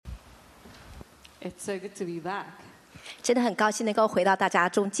It's so good to be back. 真的很高兴能够回到大家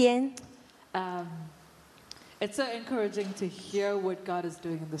中间。It's so encouraging to hear what God is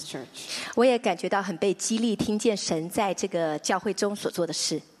doing in this church. 我也感觉到很被激励，听见神在这个教会中所做的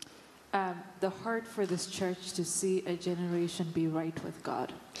事。The heart for this church to see a generation be right with God.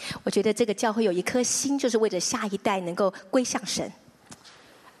 我觉得这个教会有一颗心，就是为着下一代能够归向神。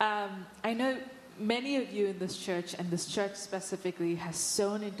I know many of you in this church, and this church specifically, has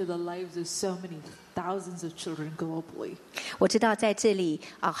sown into the lives of so many thousands of children globally. 我知道在这里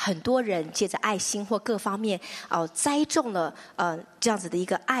很多人借着爱心或各方面栽种了这样子的一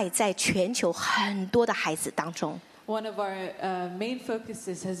个爱，在全球很多的孩子当中。One of our main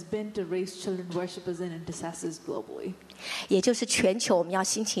focuses has been to raise children worshipers and intercessors globally. 也就是全球我们要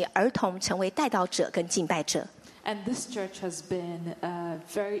兴起儿童成为代祷者跟敬拜者。And this church has been a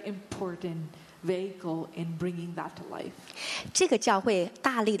very important vehicle in bringing that to life. 这个教会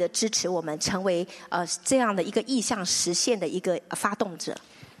大力的支持我们成为这样的一个意向实现的一个发动者。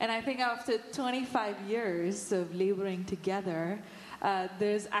And I think after 25 years of laboring together,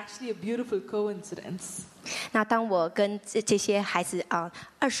 there's actually a beautiful coincidence. 那当我跟这些孩子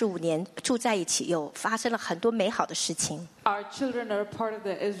25年住在一起，有发生了很多美好的事情。Our children are part of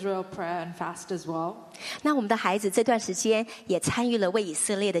the Israel prayer and fast as well. 那我们的孩子这段时间也参与了为以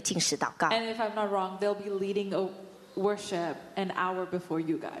色列的禁食祷告。And if I'm not wrong, they'll be leading a worship an hour before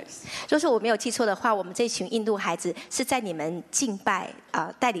you guys. 若是我没有记错的话，我们这群印度孩子是在你们敬拜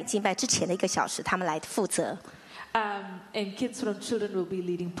带领敬拜之前的1个小时，他们来负责。And kids from children will be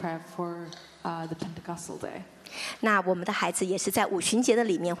leading prayer for the Pentecostal day. 那我们的孩子也是在五旬节的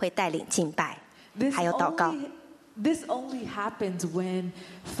里面会带领敬拜，还有祷告。This only happens when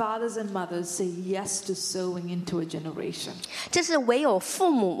fathers and mothers say yes to sowing into a generation. 这是唯有父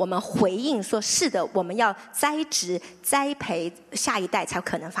母我们回应说是的，我们要栽植栽培下一代才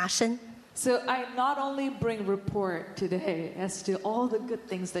可能发生。So I not only bring report today as to all the good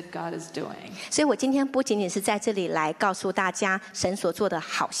things that God is doing. 所以我今天不仅仅是在这里来告诉大家神所做的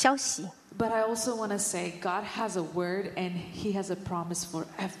好消息。But I also want to say God has a word and He has a promise for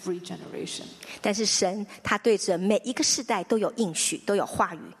every generation. 但是神他对着每一个世代都有应许，都有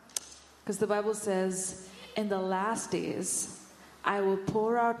话语。Because the Bible says, in the last days, I will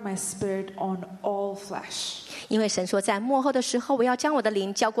pour out my spirit on all flesh. 因为神说在末后的时候，我要将我的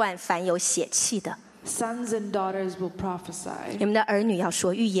灵浇灌凡有血气的。Sons and daughters will prophesy. 你们的儿女要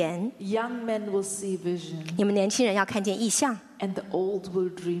说预言， Young men will see vision. 你们年轻人要看见异象， And the old will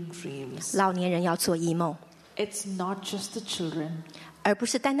dream dreams. 老年人要做异梦。It's not just the children. 而不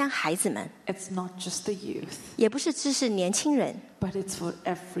是单单孩子们， It's not just the youth. 也不是只是年轻人， But it's for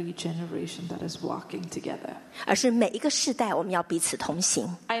every generation that is walking together. 而是每一个世代我们要彼此同行。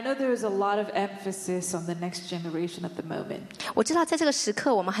 I know there is a lot of emphasis on the next generation at the moment. 我知道在这个时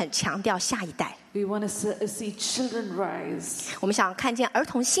刻我们很强调下一代， We want to see children rise. 我们想看见儿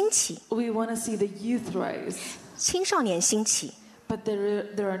童兴起， We want to see the youth rise. 青少年兴起。 But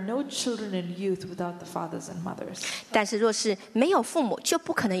there are no children and youth without the fathers and mothers. 但是若是没有父母，就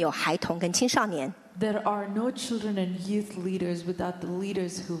不可能有孩童跟青少年。 There are no children and youth leaders without the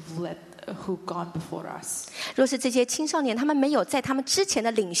leaders who've gone before us. 若是这些青少年他们没有在他们之前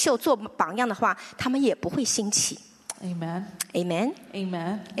的领袖做榜样的话，他们也不会兴起。 Amen. Amen.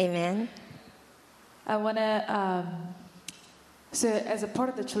 Amen. Amen. I want to, so as a part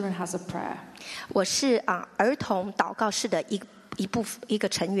of the children has a prayer. 我是儿童祷告室的一个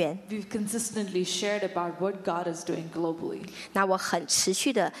成员。 We've consistently shared about what God is doing globally. 那我很持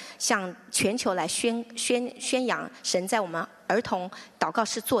续的向全球来宣扬神在我们儿童祷告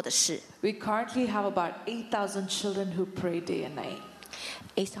室做的事。 We currently have about 8,000 children who pray day and night.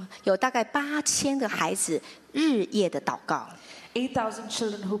 有大概8000个孩子日夜的祷告。 8,000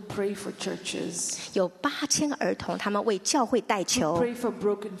 children who pray for churches. 有8000个儿童，他们为教会代 Who 求， pray for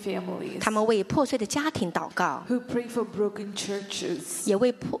broken families. 他们为破碎的家庭祷告， Who pray for broken churches. 也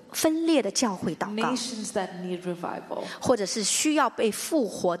为分裂的教会祷告， Nations that need revival. 或者是需要被复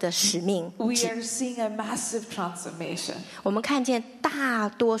活的使命。 We are seeing a massive transformation. 我们看见大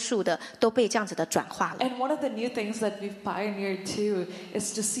多数的都被这样子的转化了。 And one of the new things that we've pioneered too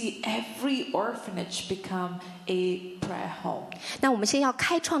is to see every orphanage become a prayer home. 那我们现在要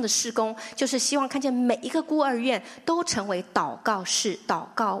开创的事工，就是希望看见每一个孤儿院都成为祷告室、祷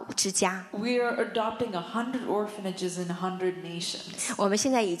告之家。 We are adopting 100 orphanages in 100 nations. 我们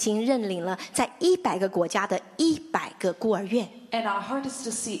现在已经认领了在100个国家的100个孤儿院， And our heart is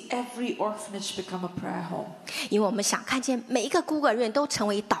to see every orphanage become a prayer home. 因为我们想看见每一个孤儿院都成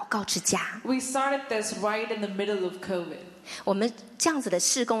为祷告之家。 We started this right in the middle of COVID. 我们这样子的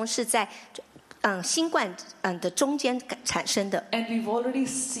事工是在新冠的中间产生的。 And we've already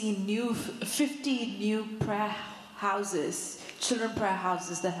seen 50 new prayer houses, children prayer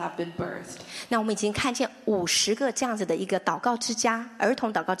houses that have been birthed. 那我们已经看见50个这样子的一个祷告之家，儿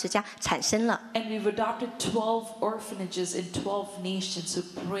童祷告之家产生了。 And we've adopted 12 orphanages in 12 nations who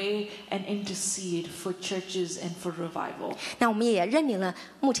pray and intercede for churches and for revival. 那我们也认领了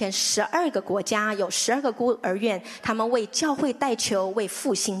目前12个国家有12个孤儿院，他们为教会代求，为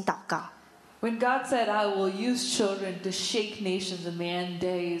复兴祷告。 When God said, I will use children to shake nations in the end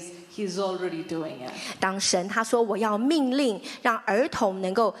days, He's already doing it. 当神他说我要命令让儿童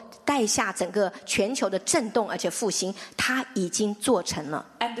能够带下整个全球的震动，而且复兴，他已经做成了。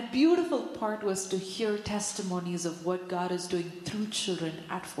 And the beautiful part was to hear testimonies of what God is doing through children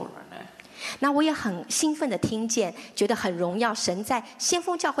at Forerunner. 那我也很兴奋的听见，觉得很荣耀神在先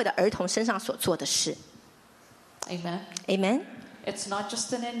锋教会的儿童身上所做的事。 Amen. Amen。 It's not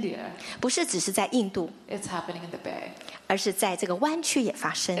just in India. 不是只是在印度， It's happening in the Bay. 而是在这个湾区也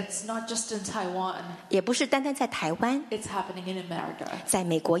发生， It's not just in Taiwan. 也不是单单在台湾， It's happening in America. 在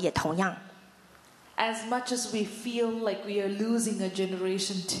美国也同样。 As much as we feel like we are losing a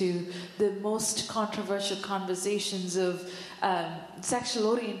generation to the most controversial conversations of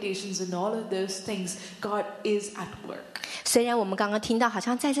sexual orientations and all of those things, God is at work. 虽然我们刚刚听到好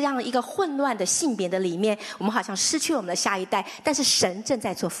像在这样一个混乱的性别的里面，我们好像失去了我们的下一代，但是神正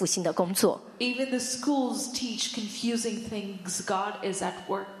在做复兴的工作。 Even the schools teach confusing things, God is at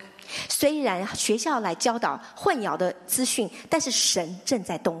work. 虽然学校来教导混淆的资讯，但是神正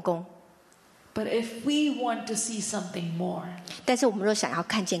在动工。 But if we want to see something more, 但是我们若想要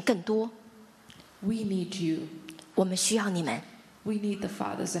看见更多， we need you. 我们需要你们， We need the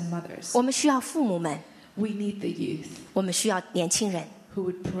fathers and mothers. 我们需要父母们， We need the youth 我们需要年轻人。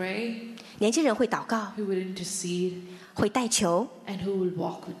 who would pray, 年轻人会祷告， who would intercede, 会代求， and who will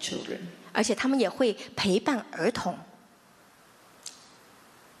walk with children. 而且他们也会陪伴儿童。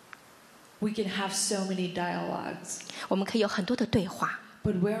 We can have so many dialogues. 我们可以有很多的对话，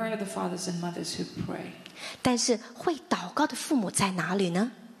 But where are the fathers and mothers who pray? 但是会祷告的父母在哪里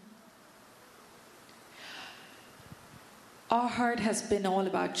呢？ Our heart has been all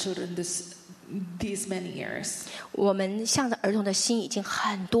about children these many years. 我们向着儿童的心已经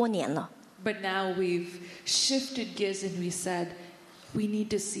很多年了， But now we've shifted gears and we said we need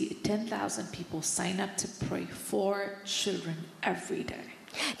to see 10,000 people sign up to pray for children every day.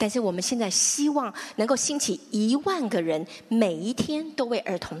 但是我们现在希望能够兴起10000个人，每一天都为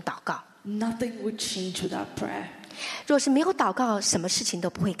儿童祷告。 Nothing would change without prayer. 若是没有祷告，什么事情都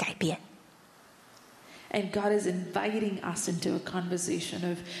不会改变。 And God is inviting us into a conversation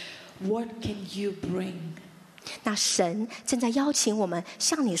of what can you bring? 那神正在邀请我们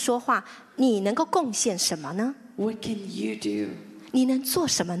向你说话，你能够贡献什么呢？ What can you do? 你能做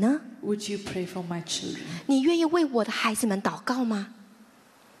什么呢？ Would you pray for my children? 你愿意为我的孩子们祷告吗？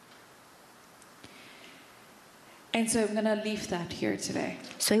 And so I'm going to leave that here today.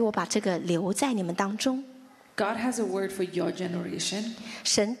 所以我把这个留在你们当中。 God has a word for your generation.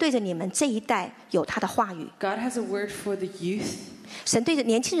 神对着你们这一代有他的话语， God has a word for the youth. 神对着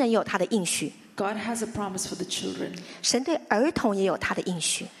年轻人也有他的应许， God has a promise for the children. 神对儿童也有他的应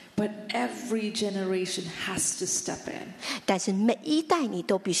许。 But every generation has to step in. 但是每一代你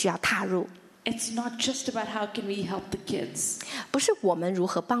都必须要踏入， It's not just about how can we help the kids, 不是我们如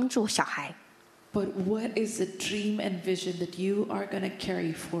何帮助小孩， but what is the dream and vision that you are going to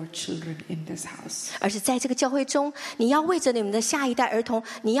carry for children in this house? 而是在这个教会中，你要为着你们的下一代儿童，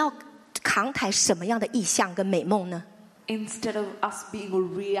你要扛抬什么样的意向跟美梦呢？ Instead of us being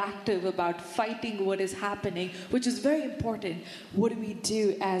reactive about fighting what is happening, which is very important, what do we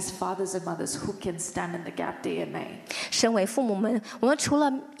do as fathers and mothers who can stand in the gap day and night? 身为父母们，我们除了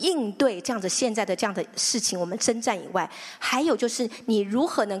应对这样子现在的这样的事情，我们征战以外，还有就是你如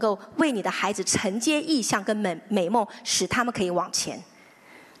何能够为你的孩子承接意向跟美梦，使他们可以往前。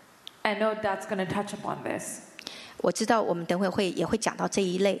 I know Dad's going to touch upon this, 我知道我们等会也会讲到这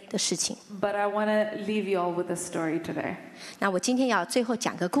一类的事情。 but I want to leave you all with a story today. 那我今天要最后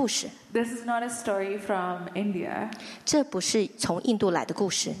讲个故事， This is not a story from India, 这不是从印度来的故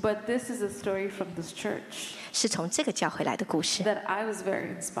事， but this is a story from this church 是从这个教会来的故事。 that I was very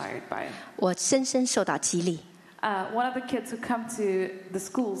inspired by. 我深深受到激励。 One of the kids who come to the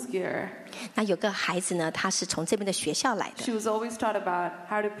schools here, 那有个孩子呢，他是从这边的学校来的， she was always taught about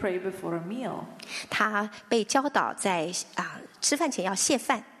how to pray before a meal. 他被教导在吃饭前要谢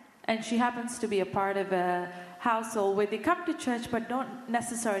饭。 And she happens to be a part of a household where they come to church but don't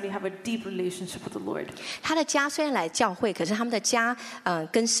necessarily have a deep relationship with the Lord. 他的家虽然来教会，可是他们的家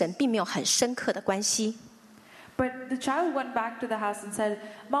跟神并没有很深刻的关系。But the child went back to the house and said,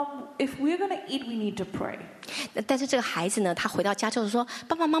 Mom, if we're going to eat, we need to pray. 但是这个孩子呢，他回到家之后说：“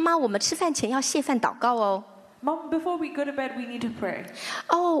爸爸妈妈，我们吃饭前要谢饭祷告哦。” Mom, before we go to bed, we need to pray.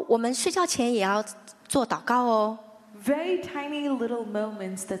 哦，我们睡觉前也要做祷告哦。Very tiny little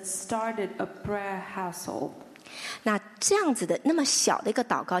moments that started a prayer household. 那这样子的那么小的一个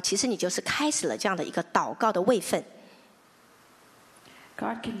祷告，其实你就是开始了这样的一个祷告的位分。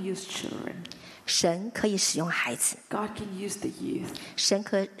God can use children. 神可以使用孩子， God can use the youth. 神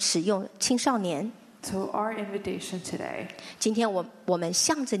可使用青少年。 So our invitation today, 今天我们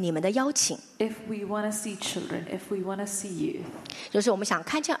向着你们的邀请， if we want to see children, if we want to see youth, 就是我们想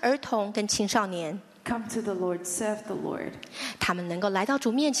看见儿童跟青少年， come to the Lord, serve the Lord. 他们能够来到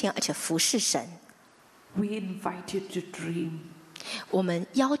主面前，而且服侍神。 We invite you to dream. 我们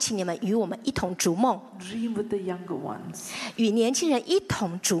邀请你们与我们一同逐梦， Dream with the younger ones. 与年轻人一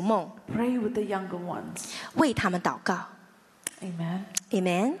同逐梦， Pray with the younger ones. 为他们祷告。 Amen.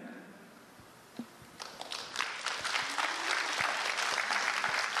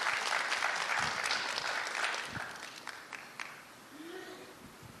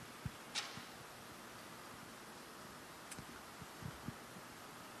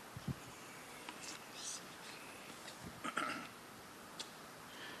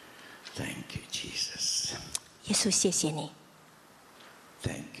 you, Jesus. 耶稣，谢谢你。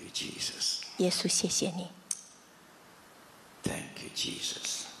 Thank you, Jesus. 耶稣，谢谢你。 Thank you,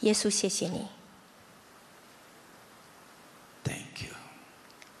 Jesus. 耶稣，谢谢你。 Thank you.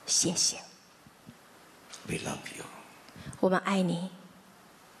 谢谢， We love you. 我们爱你。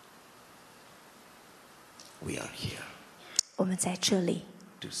 We are here 我们在这里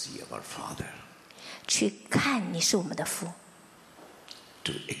to see our Father, 去看你是我们的父，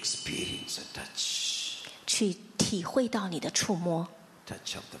 to experience a touch, 去体会到你的触摸。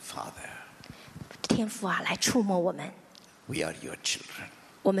 touch of the Father. 天父啊，来触摸我们。 We are your children.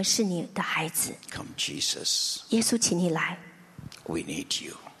 我们是你的孩子。 Come, Jesus. 耶稣，请你来， We need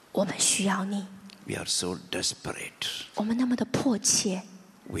you. 我们需要你。 We are so desperate. 我们那么的迫切，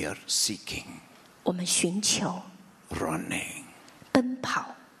 We are seeking, 我们寻求、 running 奔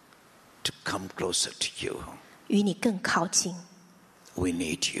跑， to come closer to you. 与你更靠近。 We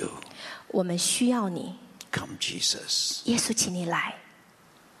need you. 我们需要你。 Come, Jesus. 耶稣，请你来。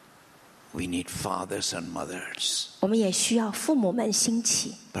 We need fathers and mothers, 我们也需要父母们兴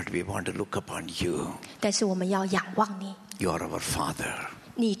起， but we want to look upon you. 但是我们要仰望你。 You are our Father.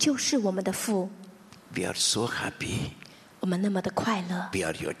 你就是我们的父， We are so happy. 我们那么的快乐， We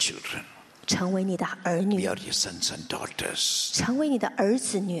are your children. 成为你的儿 We 女， are your sons and daughters. 成为你的儿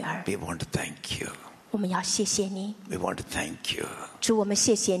子女儿。 We want to thank you. 我们要谢谢你， We want to thank you 主，我们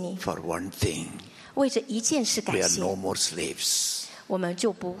谢谢你， for one thing. 为这一件事 We 感 are 谢， no more slaves. 我们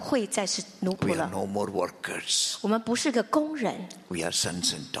就不会再是奴 We 仆 are 了。 no more workers. 我们不是个工人， We are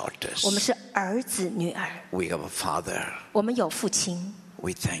sons and 我们 daughters. 是儿子女儿， We have a Father. 我们有父亲。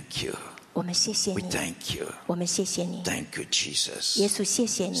 We thank you. 我们谢谢 We 你， thank you. 我们谢谢你， Thank you, Jesus. 耶稣，谢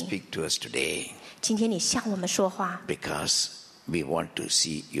谢你。 Speak to us today 今天你向我们说话， because we want to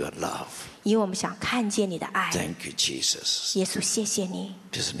see your love. 因为我们想看见你的爱。 Thank you, Jesus. 耶稣，谢谢你，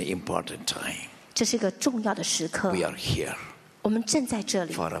 This is an important time. 这是个重要的时刻。 We are here 我们正在这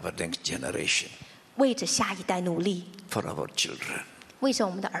里， for our next generation, 为着下一代努力， for our children. 为着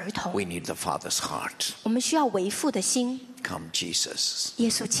我们的儿童。 We need the Father's heart. 我们需要为父的心。 Come, Jesus. 耶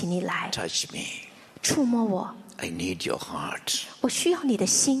稣，请你来 Touch me. 触摸我， I need your heart. 我需要你的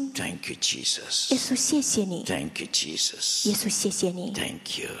心。 Thank you, 耶 Jesus. 稣，谢谢你。 Thank you, Jesus. 耶稣，谢谢你，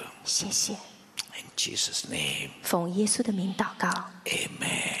 Thank you. 谢谢。 In Jesus' name. 奉耶稣的名祷告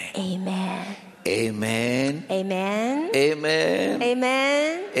Amen. ，Amen。 Amen. Amen. Amen.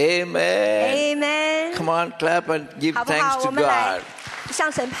 Amen. Amen. Amen. Come on, clap and give 好不好？ thanks 我 to 们来 God. 向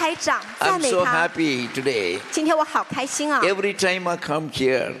神拍掌，赞 I'm 美 so 他。 happy today. 今天我好开心啊！ Every time I come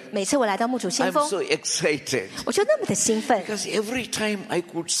here, 每次我来到牧主先 I'm 锋， so excited 我就那么的兴奋， because every time I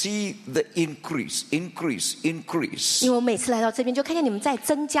could see the increase. 因为我每次来到这边就看见你们在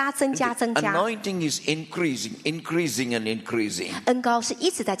增加、增加、增 The 加， anointing is increasing and increasing. 恩膏是一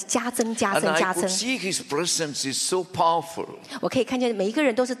直在加增、加 And 增、 I 加 could 增。 see His presence is so powerful. 我可以看见每一个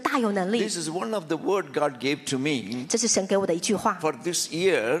人都是大有能力。 This is one of the word God gave to me 这是神给我的一句话。 for this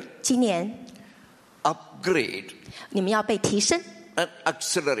year. 今年 Upgrade 你们要被提升， and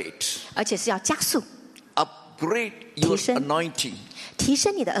accelerate. 而且是要加速， Upgrade your 提升。 anointing. 提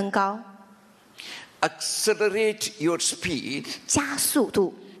升你的恩膏， Accelerate your speed 加速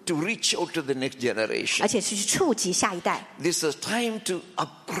度， to reach out to the next generation. 而且是去触及下一代。 This is time to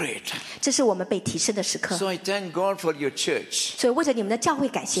upgrade. 这是我们被提升的时刻。 So I thank God for your church. 所以为着你们的教会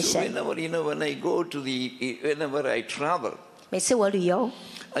感谢 So 神。 when I go to whenever I travel, 每次我旅游，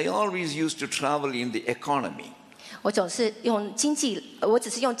 I always used to travel in the economy. 我总是用我只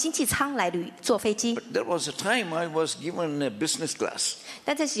是用经济舱来坐飞机。 But there was a time I was given a business class.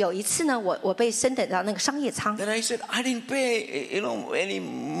 但这是有一次呢，我被升等到那个商业舱。 Then I said, I didn't pay, any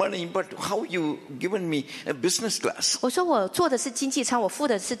money, but how you given me a business class? 我说我坐的是经济舱，我付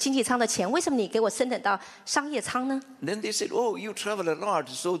的是经济舱的钱，为什么你给我升等到商业舱呢？ Then they said, oh, you travel a lot,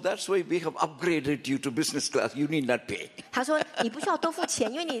 so that's why we have upgraded you to business class. You need not pay. 他说你不需要多付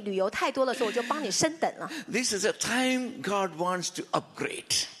钱，因为你旅游太多了，所以我就帮你升等了。 This is a time God wants to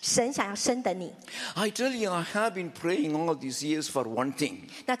upgrade. 神想要升等你。 I tell you, I have been praying all these years for one thing.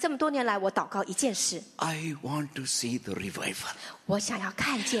 那这么多年来，我祷告一件事， I want to see the revival. 我想要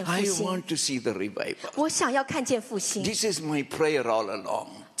看见复 I 兴， want to see the revival. 我想要看见复兴， This is my prayer all along.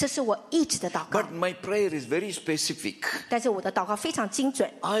 这是我一直的祷告。 But my prayer is very specific. 但是我的祷告非常精准，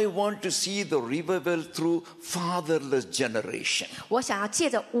 I want to see the revival through fatherless generation. 我想要借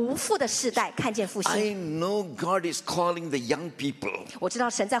着无父的世代看见复 I 兴。 know God is calling the young people. 我知道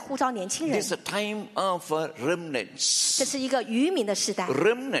神在呼召年轻人 This，is a time of remnants. 这是一个渔民的世代。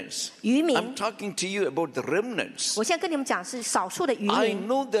 Remnants. 渔民 I'm talking to you about the remnants. 我现在跟你们讲是少数的渔 I 民，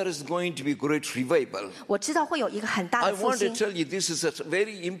 know there is going to be great revival. 我知道会有一个很大 I 的复 want to 兴， tell you this is a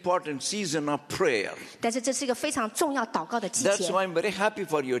very important season of prayer. 但是这是一个非常重要祷告的季 That's 节， why I'm very happy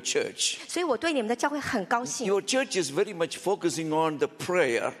for your church. 所以我对你们的教会很高兴， Your church is very much focusing on the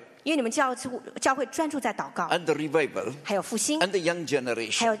prayer 因为你们教会专注在祷告， and the revival 还有复兴， and the young 还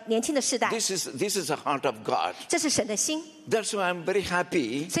generation. 有年轻的世代， This is the heart of God. 这是神的心， That's why I'm very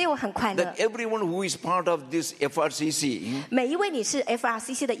happy 所以我很快乐 that。everyone who is part of this FRCC, 每一位你是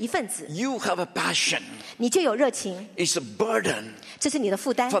FRCC 的一份子， you have a passion. 你就有热情， It's a burden 这是你的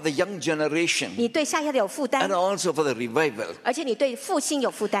负担 for。the young generation 你对下一代有负担 and，also for the revival. 而且你对复兴有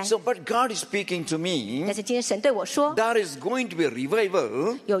负担。 So, but God is speaking to 但 me. 是今天神对我说， There is going to be a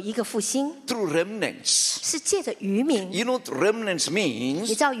revival 有一个复興 through remnants. 是借着渔民。 You know what remnants 你 means?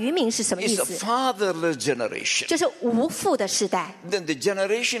 知道渔民是什么意 It's a 思？ fatherless generation. 就是无父的世代。 Then the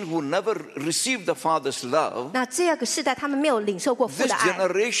generation who never received the father's love, 那这个世代他们没有领受过父 this 的爱，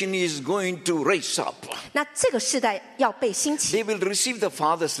 generation is going to raise up. 那这个世代要被兴起， They will receive the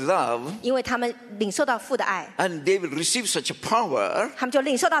father's love 因为他们领受到父的爱， and they will receive such a power 他们就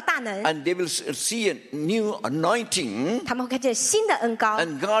领受到大能， and they will see a new anointing 他们会看见新的恩膏，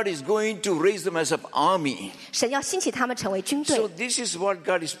 and God is going to raise them as an army. 神要兴起他们成为军 So 队。 this is what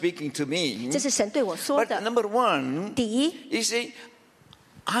God is speaking to me. 这是神对我说 But 的。 number one, 第一， he say,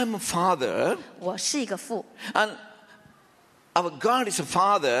 I'm a father 我是一个父， and our God is a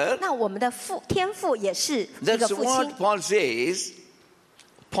father. 那我们的天父也是一个 That's 父 what 亲。 Paul says.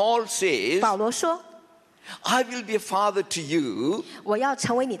 Paul says, 保罗说， I will be a father to you. 我要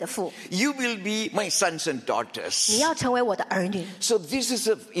成为你的父， You will be my sons and 你 daughters. 要成为我的儿女。 So this is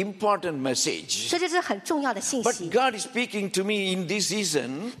an important message. 所以这是很重要的信 But 息。 God is speaking to me in this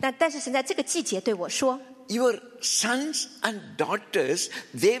season. 但是神在这个季节对我说， Your sons and daughters,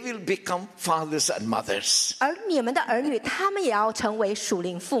 they will become fathers and mothers. 而你们的儿女，他们也要成为属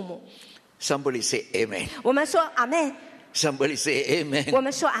灵父母。 Somebody say amen. 我们说阿门， Somebody say 我 amen.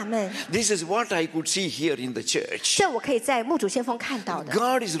 们说阿门。 This is what I could see here in the church. 这我可以在牧主先锋看到的。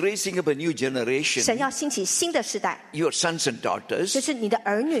 God is raising up a new 神 generation. 要兴起新的时代， Your sons and 就 daughters, 是你的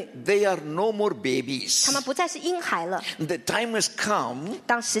儿女， they are no more babies. 他们不再是婴孩了。 The time has come.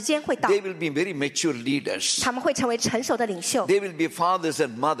 当时间会到， They will be very mature leaders. 他们会成为成熟的领袖， They will be fathers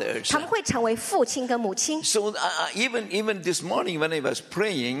and mothers. 他们会成为父亲跟母亲。 So even this morning when I was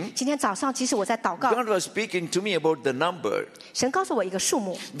praying, 今天早上，即使我在祷告， God was speaking to me about the number 神告诉我一个数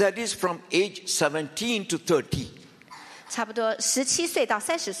目， that is from age 17 to 30. 差不多17岁到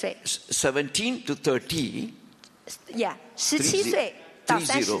30岁， 17 to 30. 17岁到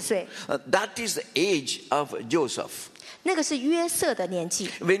30岁， That is the age of Joseph. 那个是约瑟的年纪。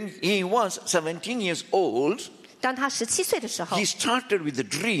 When he was 17 years old, 当他17岁的时候 he，started with a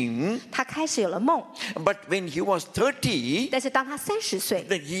dream. 他开始有了梦， But when he was 30, 但是当他30岁，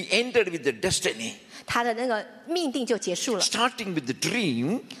 then he entered with the destiny. 他的那个命定就结束了。 Starting with the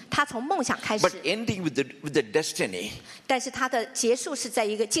dream, 他从梦想开始 but，ending with the destiny. 但是他的结束是在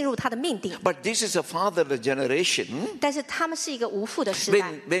一个进入他的命定。 But this is a fatherless generation. 但是他们是一个无父的时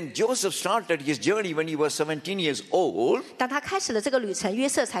代。 When Joseph started his journey when he was 17 years old, 当他开始了这个旅程，约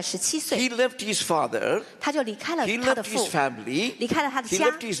瑟才17岁， he left his father, 他就离开了 he 他的 left 父 his，family, 离开了他的 he 家，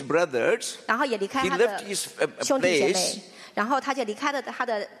 left his brothers, 然后也离开 he 他 left 的 his 兄弟姐妹 place,，然后他就离开了他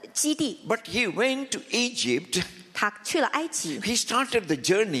的基地， But he went to Egypt. 他去了埃及， He started the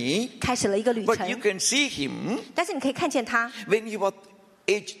journey. 开始了一个旅 But you 程。 can see him 但是你可以看见他， when he was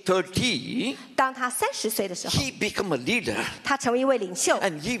age 30. 当他30岁的时候， He became a leader. 他成为一位领袖，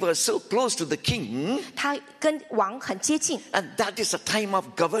 And he was so close to the king. 他跟王很接近， And that is a time of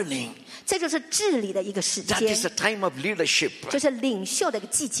governing. 这就是治理的一个时 That 间， is a time of leadership. 就是领袖的一个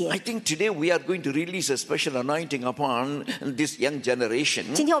季节 I。think today we are going to release a special anointing upon this young generation.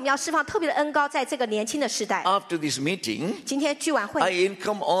 今天我们要释放特别的恩膏，在这个年轻的时代。 After this meeting, 今天聚完会，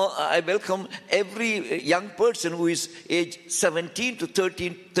 I welcome every young person who is age 17 to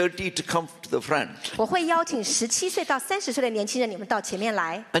 30 to come to the front. 我会邀请17岁到30岁的年轻人，你们到前面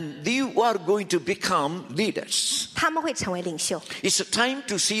来， And you are going to become leaders. 他们会成为领袖。 It's a time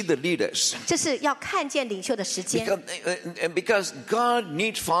to see the leaders. 这是要看见领袖的时间， Because God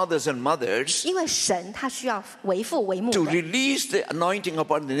needs fathers and mothers 因为神他需要为父为母 to 的， release the anointing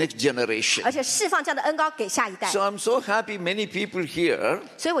upon the next generation. 而且释放这样的恩膏给下一代。 So I'm so happy many people here.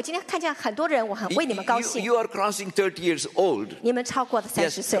 所以我今天看见很多人，我很为你们高 You, 兴。 you are crossing 30 years old. 你们超过了30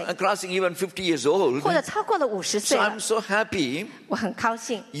 Yes, 岁， crossing even 50 years old. 或者超过了50 岁 So 了 I'm，so happy. 我很高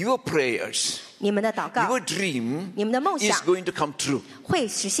兴。 Your prayers, 你们的祷告 your dream 你们的梦 is 想 going to come true. 会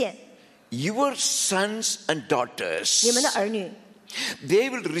实现， Your sons and daughters, 你们的儿女 they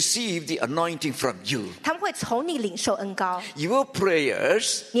will receive the anointing from you. 他们会从你领受恩膏， Your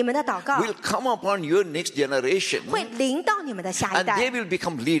prayers 你们的祷告 will come upon your next generation, 会临到你们的下一 and they 代， will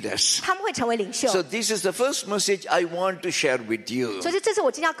become leaders. 他们会成为领袖。 So this is the first message I want to share with you. 所以这是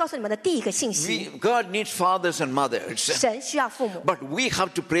我今天要告诉你们的第一个信息。 God needs fathers and mothers, 神需要父母， but we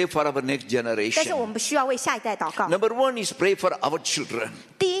have to pray for our next 但是我 generation. 们需要为下一代祷告。 Number one is pray for our children.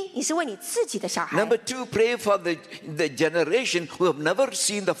 第一，你是为你自己的小孩； Number two, pray for the generation who have never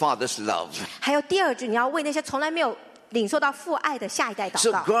seen the Father's love. 还有第二句，你要为那些从来没有领受到父爱的下一代祷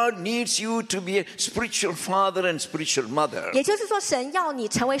So 告。 God needs you to be a spiritual father and spiritual mother. 也就是说，神要你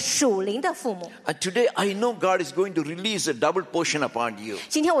成为属灵的父母。 And today I know God is going to release a double portion upon you.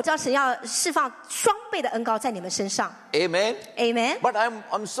 今天我知道神要释放双倍的恩膏在你们身上 Amen. ，Amen。 But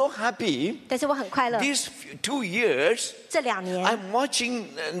I'm so happy. 但是我很快乐， These 2 years, 这2年 I'm watching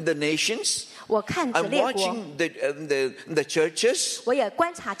the nations. 我看着 I'm 列国， watching the churches 我也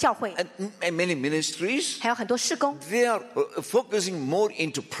观察教会， and many ministries. 还有很多事工， They are focusing more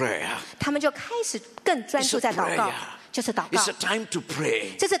into prayer. 他们就开始更专注在祷告 It's a prayer.，就是祷 It's 告 a，time to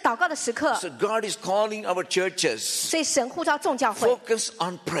pray. 这是祷告的时刻。 So God is calling our churches. 所以神呼召众教会 Focus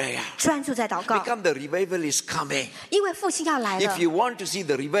on prayer. 专注在祷告， Because the revival is coming. 因为复兴要来了 If。you want to see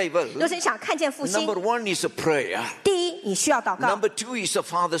the revival, 若是你想看见复兴， number one is a prayer. 第一你需要祷告， Number two is a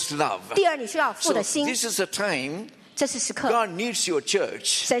father's love. 第二你需要父 So 的心， this is a time 这是时刻， God needs your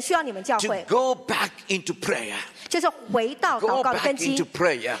church 神需要你们教 to 会， go back into prayer. 就是回到祷 Go 告的 back 根基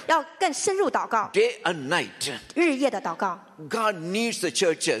into，prayer. 要更深入祷告， Day and night. 日夜的祷告。 God needs the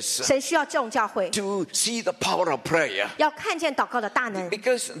churches 神需要这种教会， to see the power of prayer. 要看见祷告的大能，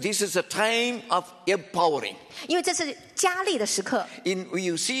 Because this is a time of empowering. 因为这是加力的时刻。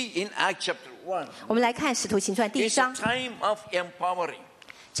 You see in Acts chapter 1, 我们来看《使徒行传》第1 it's a 章， time of empowering.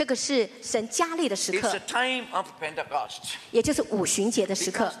 这个是神加力的时 It's 刻 a，time of Pentecost. 也就是五旬节的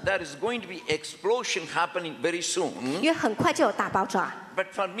时刻 Because，there is going to be explosion happening very soon. 因为很快就有大爆炸。 But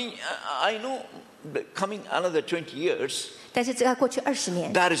for me, I know that coming another 20 years, 但是这个过去20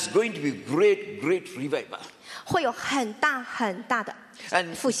年， there is going to be great revival. 会有很大很大的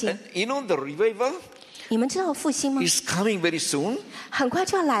And, 复兴 and。you know the revival 你们知道复兴吗？ is coming very soon. 很快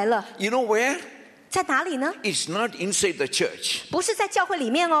就要来了， You know where? 在哪里呢？ It's not inside the church. 不是在教会里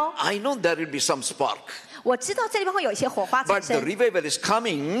面哦。 I know there will be some spark. 我知道这里边会有一些火花产 But the 生， revival is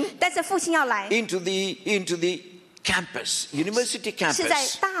coming 但是复兴要来， into the campus, university 是在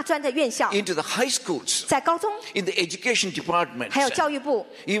campus, 大专的院校， into the high schools, 在高中， in the education departments, 还有教育部，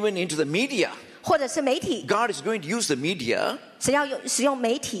 even into the media. 或者是媒体。 God is going to use the media 只要使用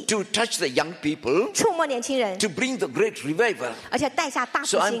媒体 to touch the young people, 触摸年轻人， to bring the great revival. 而且带下大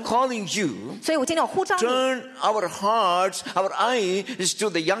So 复 I'm 兴。 calling you, 所以我今天我呼召你， turn our hearts, our eyes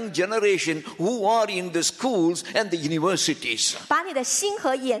to the young generation who are in the schools and the universities. 把你的心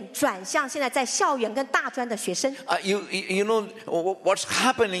和眼转向现在在校园跟大专的学生。 You know what's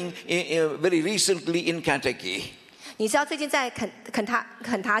happening very recently in Kentucky. 你知道最近在肯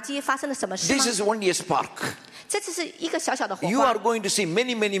塔基发生了什么事吗 This？is only a spark. 这只是一个小小的火 You 花 are，going to see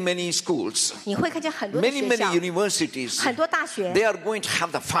many schools, 你会看见很多的 many 学校， universities. 很多大学， They are going to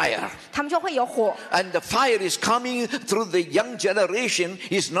have the fire. 他们就会有火。 And the fire is coming through the young generation.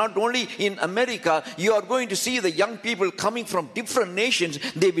 Is not only in America. You are going to see the young people coming from different nations.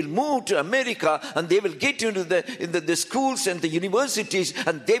 They will move to America and they will get into the schools and the universities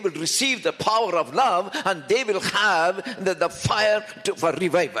and they will receive the power of love and they will have the fire for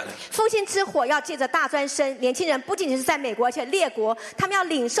revival. 复兴之火要借着大专生，年轻人不仅仅是在美国，而且列国，他们要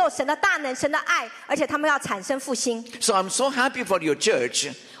领受神的大能、神的爱，而且他们要产生复兴。 So I'm so happy for your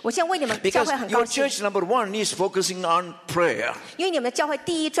church. 我现在为你们教 Because 会很 your 高兴， church number one is focusing on prayer. 因为你们的教会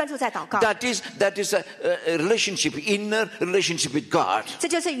第一专注在祷告， That is a relationship, inner relationship with God. 这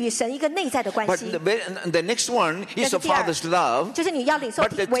就是与神一个内在的关 But 系。 the next one is the Father's love. 就是你要领受 But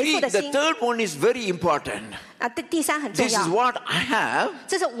the 为父的心。 third one is very important. 啊，第三很重 This 要 is，what I have.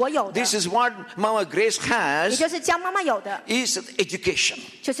 这是我有的， This is what Mama Grace 也 has. 就是将妈妈有的， Is education.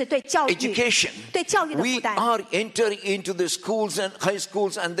 就是对教育、 Education. 对教育的 We 负担。 are entering into the schools and high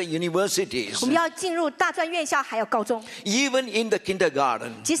schools and the universities. 我们要进入大专院校，还有高中， Even in the kindergarten.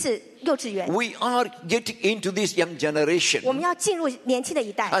 即使幼稚园， We are getting into this young 我 generation. 们要进入年轻的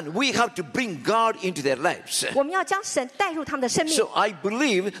一代， And we have to bring God into their lives. 我们要将神带入他们的生命。 So I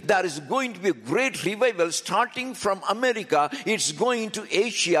believe there is going to be a great revival starting from America. It's going to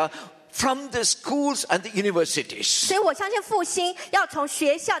Asia from the schools and the universities. 所以我相信复兴要从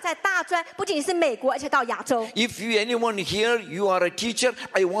学校在大专，不仅是美国，而且到亚洲。 If you anyone here, you are a teacher,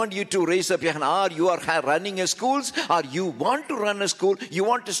 I want you to raise up your hand. Or you are running a schools, or you want to run a school, you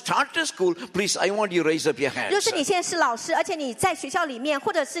want to start a school, please, I want you to raise up your 若 hands. 是你现在是老师，而且你在学校里面，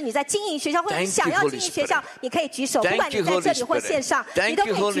或者是你在经营学校，或者你 Thank 想 you, 要 Holy 经营学校 Spirit. 你可以举手， Thank 不管你 you, 在 Holy 这里或 Spirit. 线上， Thank 你都可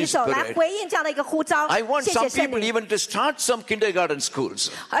you, 以 Holy 举手 Spirit. 来回应这样的一个呼召 I。want 谢 some 谢圣 people 灵。 even to start some kindergarten schools.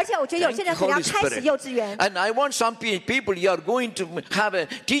 而且我觉得有些人可能要 Thank you, 开 Holy 始幼 Spirit. 稚园， And I want some people, you are going to have a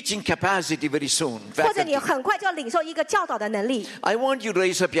teaching capacity very soon. 或者你 Faculty. 很快就要领受一个教导的能力， I want you to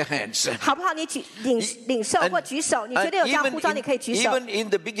raise up your hands. 好不好？你领受 And- 或举手，你觉 And 得有这样 even 呼召，你可以举手。 even in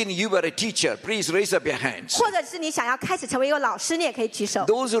the beginning, you were a teacher. Please raise up your hands. 或者是你想要开始成为一个老师，你也可以举手。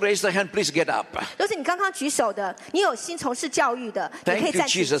 Those who raise their hand, please get up. 若是你刚刚举手的，你有心从事教育的，你 Thank 可以 you, 站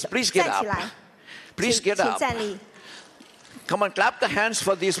起 Jesus. Please get 站起 up. 来， Please 请 get up. 站立。 Come on, clap the hands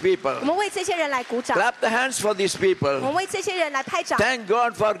for these 我 people. 们为这些人来鼓掌， Clap the hands for these 我 people. 们为这些人来拍掌。 Thank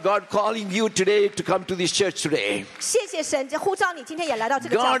God for God calling you today to come to this church today. 谢谢神，这呼召你今天也来到这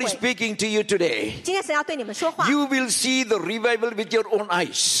个教 God 会 is。speaking to you today. 今天神要对你们说话， You will see the revival with your own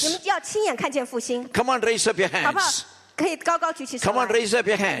你 eyes. 们要亲眼看见复兴， Come on, raise up your 好不好 hands.？可以高高举起手 Come on, 来， raise up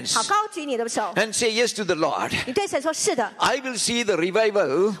your hands. 好，高举你的手， And say yes to the Lord. 你对神说：“是的， I will see the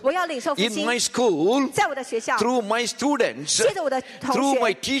revival 我要领受复 in 兴， my school, 在我的学校， through my students, 借着我的同 through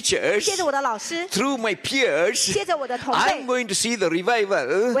my 学， teachers, 借着我的老师， through my peers. 借着我的同 I'm 辈， going to see the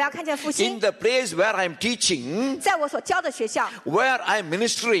revival 我要看见复 in 兴， the place where I'm teaching, 在我所教的学校， where I'm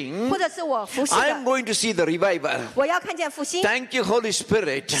ministering. 或者是我服侍 I'm 的， going to see the revival. 我要看见复兴。 Thank you, Holy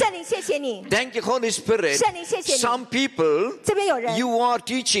Spirit. 圣灵，谢谢你， Thank you, Holy Spirit. 圣灵，谢谢你。 Some people, 这边有人， you are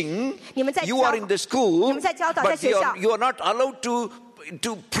teaching, 你们在 you are 教 in the school, 你们在教导，在 but 学校， you are not allowed to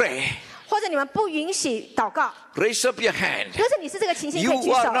pray. 或者你们不允许祷告。 Raise up your hand. 若是你是这个情形，可以 You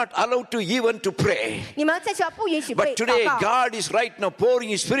举 are 手。 not allowed to even to pray. 你们在学校不允许被 But today, 祷告， God is right now pouring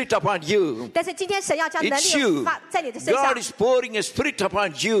His Spirit upon you. 但是今天神要将能 It's 力 you. 发在你的身上 God，is pouring a Spirit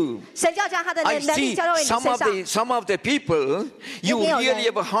upon you. 神就要将他的 I 能力 see 交在你的 some 身 of 上。 some of the people, you 里面有人。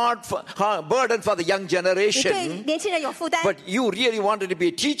 really have a hard burden for the young 你对 generation. 年轻人有负担， But you really wanted to be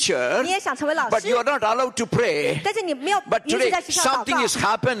a teacher. 你也想成为老 But 师 you，are not allowed to pray. 但是你没有 But 允许 today 在学校祷 something is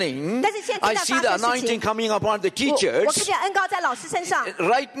告。 happening. 但是现在 I 正在 see the 发生事情。 anointing coming upon the 我 teachers. 看见恩膏在老师身上，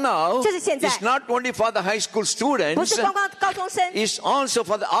 Right now, 就是现在。 it's not only for the high school 不 students, 是光光高中生， it's also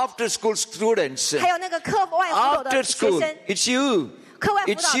for the after school students. 还有那个课外辅导 After 的学 school, 生， it's you. 课外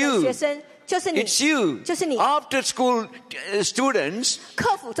辅 It's 导的 you. 学生就是你， It's you. 就是你。 After school students,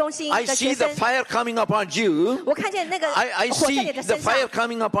 客服中心 I 的 see 学 the 生， fire coming upon you. 我看见那个 I 火在 see 你的 the 身上， fire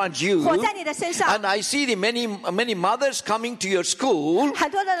coming upon you. 火在你的身上， And I see the many mothers coming to your school. 很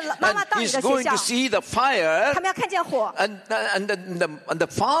多的妈妈 And 到你 is 的学 going 校 to，see the fire. 他们要看见火， And the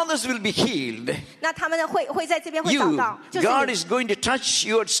fathers will be healed. 那他们会在这边会 You, 找到，就是 God 你 is going to touch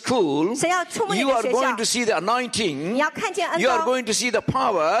your school. 神要触摸你 You 的 are 学 going 校 to，see the 你 anointing. 要看见恩 You are 膏， going to see the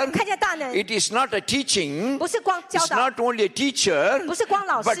power. 看见大能， It is not a teaching. 不是光教 It's 导， not only a teacher, 不是光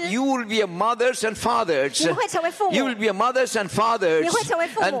老 but 师， you will be a mothers and fathers. 你们会成为父 You 母 will。be a mothers and fathers. 你会成为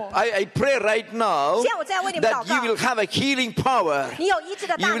父母。 And I pray right now 现在我在为你们祷 that you 告， will have a healing power. 你有医治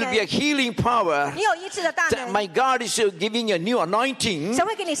的 You 大 will 能 be，a healing power. 你有医治的大 That 能。 my God is giving you a new anointing, 神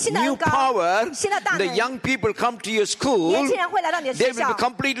会给你新的 new 恩膏， power. 新的大 The 能。 young people come to your school, 年轻人会来到你的 they 学 will 校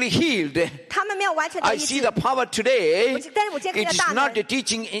be，completely healed. 他们没有完全的 I 医 see 治 the。power today. 但是我今天 It 看 is 见大 not 能，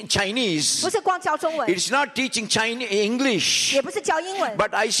 teaching in Chinese. 不是光教中文， It is not teaching Chinese English. 也不是教英文，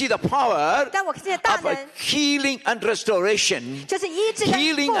 But I see the power 但我看见大 of a 能 healing and restoration. 就是医治跟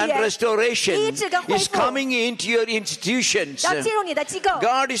Healing 复 and 原， restoration 医治跟恢 is 复 coming into your institutions. 要进入你的机构。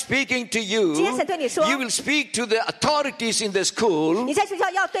 God is speaking to you. 今天神对你说， You will speak to the authorities in the school, 你在学校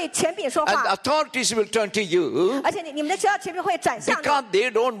要对权柄说 and 话， authorities will turn to you 而且你们的学校权柄会转向 because 你。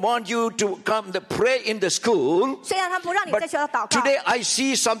 they don't want you to come to pray in the school. 虽然他们不让你在 But 学校祷告， today I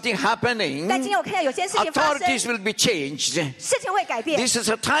see something happening. 但今天我看到有件事情发生， Authorities will be changed. 事情会改变。 This is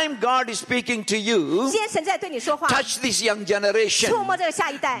a time God is speaking to you. 今天神在对你说话， Touch this young generation. 触摸这个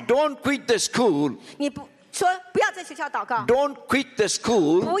下一代。 Don't quit the school. 你不说不要在学校祷告， Don't quit the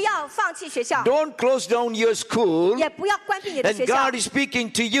school. 不要放弃学校， Don't close down your school. 也不要关闭你的 And 学校 God。is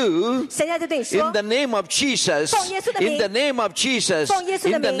speaking to you 神在对你说 in，the name of Jesus. 奉耶稣的名， In the name of Jesus. 奉耶稣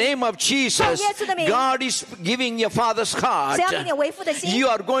的 In the 名， name of Jesus. 奉耶稣的名， God is giving your father's heart. 神要给你为父的心。 You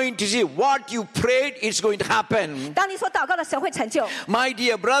are going to see what you prayed is going to happen. 当你所祷告的，神会成就。 My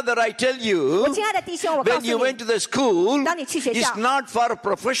dear brother, I tell 我 you, 亲爱的弟兄，我告 when 诉 you 你 went，to the school, 当你去学校， it's not for a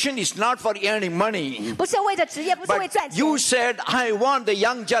profession, it's not for earning money. 不是为着职业，不是为 But 赚钱。 you said, I want the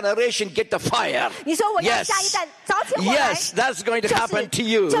young generation get the fire. 你说我要 Yes. 下一代早起火来， Yes, that's going to happen to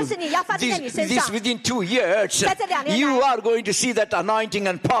you. 就是你要发生在你 This, 身 this 上。 within 2 years, 在这2年 you 来， are going to see that anointing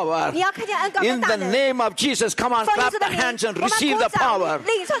and power. 你要看见恩膏跟 In 大 the 能。 name of Jesus, come on, 奉耶 clap 稣 the 的名， hands and 我们 receive 鼓 the 掌， power.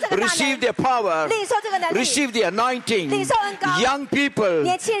 领受这个大 Receive 能， the power. 领受这个能力。 Receive the anointing. 领受恩膏。 Young people,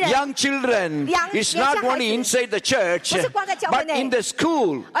 年轻人 young children. 年 It's 轻 not 孩子 only inside the church, 不是光在教会 but 内， in the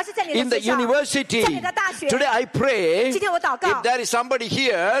school, 而是在你的 in the 学校， university. 在你的大学。 Today I pray, 今天我祷告， if there is somebody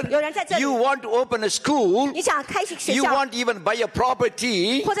here, 有人在这里， you want to open a school, 你想开学 you 校， want even buy a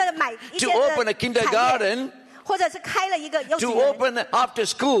property 或者买一些 to open a 的产业， kindergarten, 或者是开了一个幼稚 to 园， open after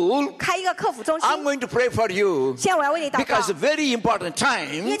school, 开一个客服中心。 I'm going to pray for you 现在我要为你祷告 because，a very important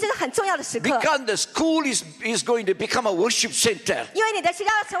因为 time, 这是很重要的时刻， because the school is going to become a worship center. 因为你的学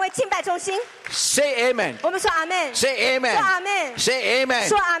校要成为敬拜中心。 Say amen. 我们说阿门， Say amen. 说阿门， Say amen.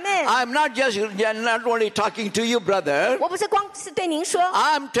 说阿门。 I'm not only talking to you, brother. 我不是光是对您说，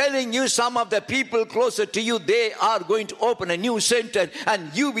 I'm telling you, some of the people closer to you, they are going to open a new center, and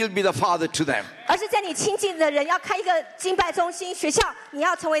you will be the father to them. 而是在你亲近的人要开一个敬拜中心学校，你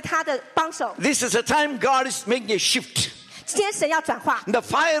要成为他的帮手。 This is a time God is making a shift. 今天神要转化， The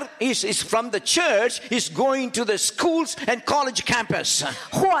fire is from the church, is going to the schools and college campus.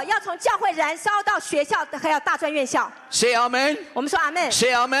 火要从教会燃烧到学校还有大专院校。 Say amen. 我们说阿门，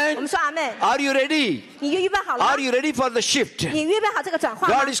 Say 我 amen. 们说阿门。 Are you ready? 你预备好了吗 Are？you ready for the shift? 你预备好这个转化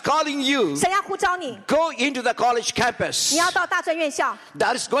吗 God？is calling you. 神要呼召你， Go into the college campus. 你要到大专院校。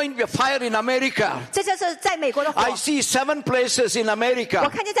 There is going to be a fire in America. 这就是在美国的火 I。see 7 places in 我 America.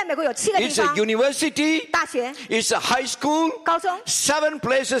 看见在美国有7个地 It's a 方， university, 大学、 it's a high school, 高中， 7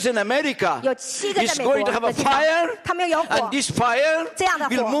 places in America. 有7个 It's 在美国 going to have 的 a 地方 fire,，他们有火 and，this fire 这样的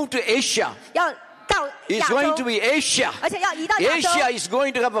火 will move to Asia. 要到 It's 亚 going 洲，to be Asia. 而且要移到亚 Asia 洲。 is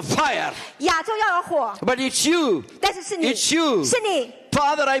going to have a fire. 亚洲要有火， But it's you. 但是是你， It's you. 是你。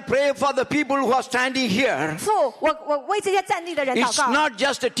 Father, I pray for the people who are standing here. 父，我为这些站立的人祷 It's 告， not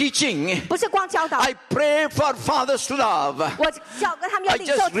just a teaching. 不是光教导， I pray for father's love. 我要跟他们有 I 领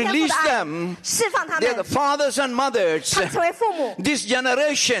受 just 天父 release 的爱， them. 释放他 They're 们 the，fathers and mothers. 他们成为父母， This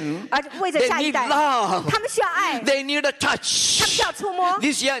generation, 而为着 they 下一 need 代， love. 他们需要爱， They need a 他们 touch. 需要触摸。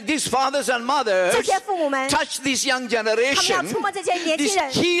 These fathers and 这 mothers 些父母们， touch this young 他们要 generation. 触摸这些年轻 This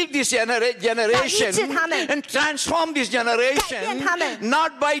人， heal this generation 要医治他们， and transform this 改变 generation. 他们，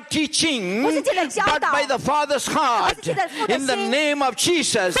 Not by teaching, 不是借着教 but 导， by the Father's 而 heart. 是借着父的 In the 心， name of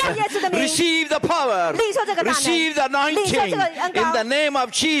Jesus, 奉耶稣的名， receive the power. 领受这个大能， Receive the 领受这个 anointing. 恩膏 In the name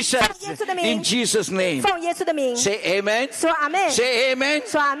of Jesus. 奉耶稣的名， In Jesus' name. 奉耶稣的名， Say amen. 说阿门， Say amen.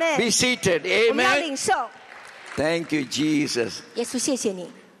 说阿门。 Be seated. 我们要 Amen. 领受， Thank you, Jesus. 耶稣，谢谢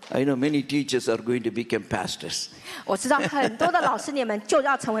你。 I know many teachers are going to become pastors. 我知道很多的老师你们就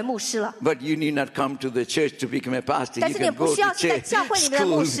要成为牧师了， But you need not come to the church to become a pastor. 但 You 是你 can 不 go 需要 to 是在 church, 教会里面的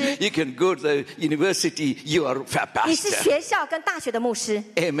牧 school. 师， You can go to the university. You are a 你是 pastor. 学校跟大学的牧师。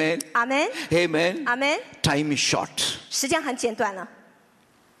 Amen. 阿门， Amen. 阿门。 Time is short. 时间很简短了，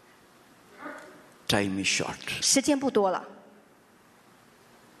 Time is short. 时间不多了。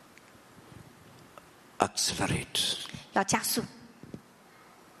accelerate. 要加速。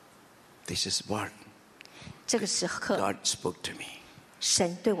 This is what 这个时刻， God spoke to me.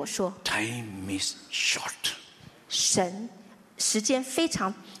 神对我说 Time is short. 神时间非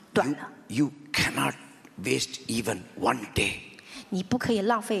常短了， You cannot waste even one day. 你不可以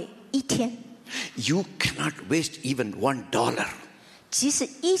浪费一天， You cannot waste even $1. 即使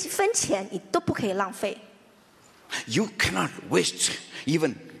1分钱你都不可以浪费， You cannot waste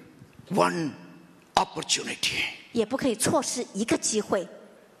even one opportunity. 也不可以错失一个机会。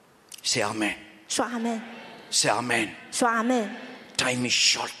 Say amen. 说阿们， Say amen. 说阿们。 Time is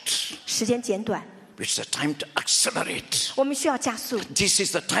short. 时间简短， It's the time to accelerate. 我们需要加速。 This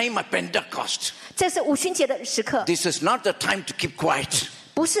is the time of Pentecost. 这是五旬节的时刻， This is not the time to keep quiet.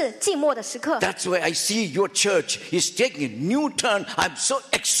 不是静默的时刻。 That's why I see your church is taking a new turn. I'm so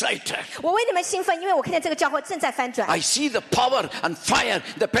excited. 我为你们兴奋，因为我看见这个教会正在翻转。 I see the power and fire,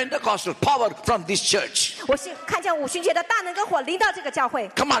 the Pentecostal power from this church. 我是看见五旬节的大能跟火临到这个教会。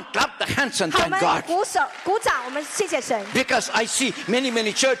 Come on, clap the hands and 好，我 thank 们 God. 鼓手鼓掌，我们谢谢神。 Because I see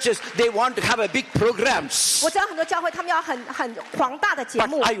many churches, they want to have a big programs. 我知道很多教会他们要很宏大的节 But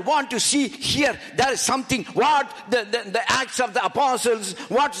目， I want to see here, there is something, what the Acts of the Apostles,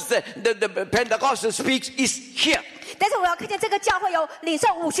 what the Pentecostal speaks is here. 但是我要看见这个教会有领受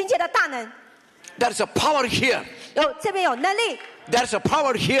五旬节的大能， There's a power here. 这边有能力， There's a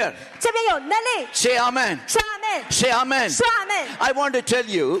power here. 这边有能力。 Say amen. 说阿们， Say amen. 说阿们。 I want to tell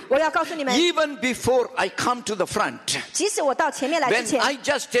you, 我要告诉你们， even before I come to the front, 即使我到前面来之 when 前， I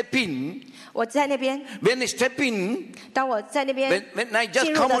just step in, 我在那边， when I step in, 当我在那边 when I just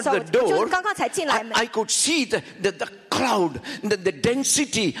进入 come 的 out 时候， the 我就 door, 刚刚才进来门， I could see the cloud, the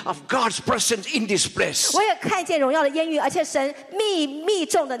density of God's presence in this place. 我也看见荣耀的烟云，而且神密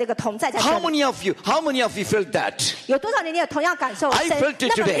重的那个同在在这 How 里。 many of you felt that? 有多少年你有同样感受 I 神 felt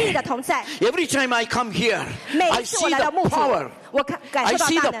it 那么 today. 密的同在？ Every time I come here, 每 I 一次我 see 来 the 到墓主 power. 我感 I 受到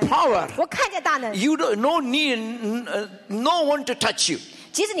see 大 the 能 power. 我看见大能。 You don't, no need, no one to touch you.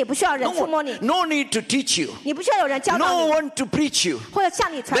 即使你不需要人 No 触摸你， need to teach you. 你不需要有人教导 No 你， one to preach you. 或者向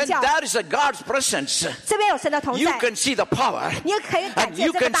你传 Then 教。 there is a God's presence. 这边有神的同 You 在， can see the power. 你也可以感 And 觉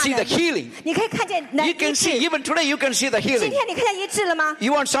you 这个 can 大 see 能 the。healing. 你可以看见能 You can 医 see, 治。 even today you can see the 今 healing. 天你看见医治了吗？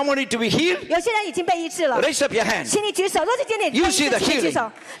 You want somebody to be healed? 有些人已经被医治了， Raise up your hand. 请你举手。若是今天你被 You 医 see 治， the 请你举手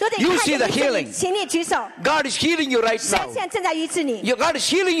healing.。若是你 You 看 see the 见医治 healing. 你，请你举手。 God is healing you right 神 now. 现在正在医治你。 God is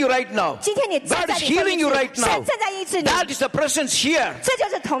healing you right now. 今天你正 God 在 is 领受医 healing you 治， right 神 now. 正在医治你。 That is the presence here. 这就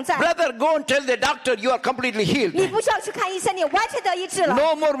是同在。 Brother, go and tell the doctor you are completely 你 healed. 不需要去看医生，你完全得医治了。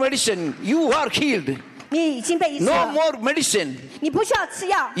 No more medicine. You are healed. 你已经被医治 No 了， more medicine. 你不需要吃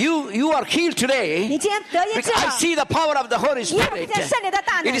药， You are healed 你 today. 今天得医治 Because I 了。 see the power of the Holy 你要 Spirit. 看见圣灵的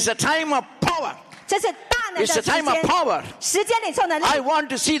大 It 能， is a time of power. 这是大能的 It's 时 a time of 间， power. 时间领受能力。 I want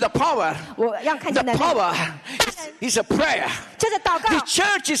to see the power. 我要看 The 见能力， power is a prayer. 这是祷告。 The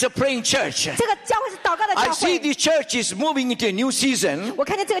church is a praying church. 这个教会是祷告的 I 教 see 会。 this church is moving into a new season. 我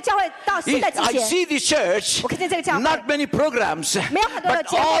看见这个教会到新的季 I 节， see this church, 我看见这个教会 not many programs, 没有很多的 but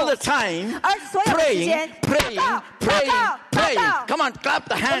节目， all the time 而所有的时 praying, 间 praying, 祷告 praying, 祷 praying. 告 Come on, clap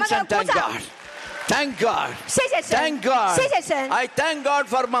the hands and thank God. Thank God. 谢谢神， Thank God. 谢谢神。 I thank God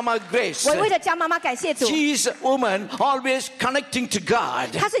for Mama Grace. 我为了江妈妈感谢主， She is a woman always connecting to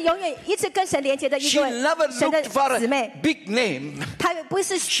God. 她是永远一直跟神连接的一 She 位 never 神的 looked for 姊 a 妹。 big name. 她不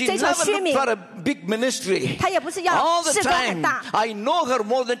是 She 追求 never 虚 looked 名， for a big ministry. 她也不是要 All the 事工很 time, 大。 I know her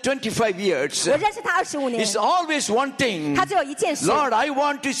more than 25 years. 我认识她25年 It's，always one thing. 她只有一件事。 Lord, I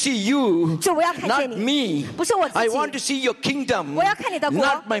want to see you, 主，我要看 not 见你， me. 不是我自 I 己。 want to see your kingdom, 我要看你的国，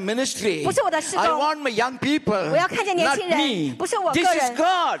 not my ministry. 不是我的事工。 I want my young people, 我要看见年 not 轻人， me. 不是我 This 个 is 人。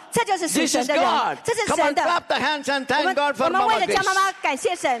 God. 这就是属 This 神 is 的人 God. 这是 Come 神 on, 的。 clap the hands and 我 thank 们 God for 我们为 Mama 了江妈 Grace. 妈感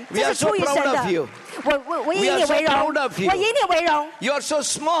谢神， We 这 are 是 so 出于神 proud 的 of you.。我以 We are 你 so 为荣， proud of you. 我以你为荣。 You are so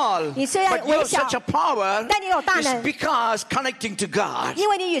small, 你虽然 but you 微 have 小， such a power. 但你有大 It's 能， because connecting to God. 因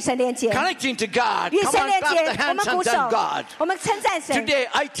为你与神连接， Connecting to God. 与 Come 神 on, 连 clap 接 the。我 hands 们 and 鼓手 thank God.，我们称赞神。 Today,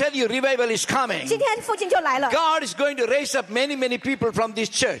 I tell you, revival is coming. 今天父亲就来了， God is going to raise up many people from this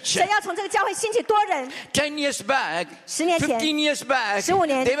church. 神要从这个教会兴起多人。 10 years back, 10年前 15 years back, 15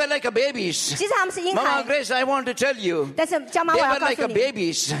年 they were like a babies. 其实他们是婴 Mama 孩， Grace, I want to tell you, 但是江妈 they 我要 were 告 like 诉 a 你，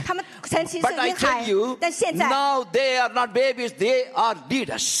 babies. 他们曾经是 But I 婴孩 tell you, 但现在 now they are not babies, they are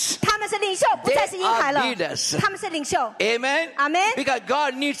leaders. 他们是领袖，不再是婴孩了 They are leaders.，他们是领袖。 Amen? Amen. Because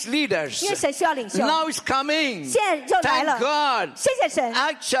God needs leaders. 因为神需要领袖， Now it's coming. 现在就来 Thank 了。 God. 谢谢神。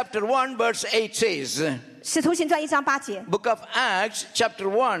 Acts chapter 1 verse 8 says, 使徒行传1章8节， Book of Acts chapter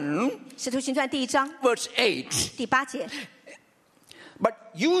 1使徒行传第1章verse 8. 第8节， But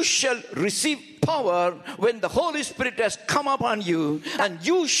you shall receive power when the Holy Spirit has come upon you, and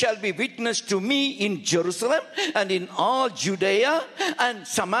you shall be witness to me in Jerusalem and in all Judea and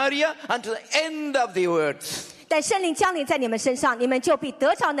Samaria and to the end of the earth. 但圣灵降临在你们身上，你们就必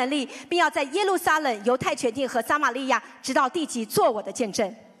得着能力，并要在耶路撒冷、犹太全境和撒玛利亚，直到地极，做我的见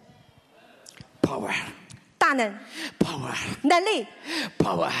证。Power. 大能， Power. 能力，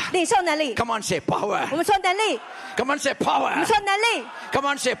 Power. 领受能力。 Come on, say power. 我们说能力， Come on, say 我 power. 们说能力， Come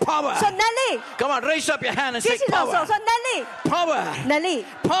on, say power. 说能力， Come on, raise up your hand and 举 say 起双手 power. 说能力， Power. 能力，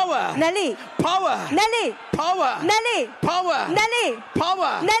 Power. 能力， Power. 能力， Power. 能力， Power. 能力，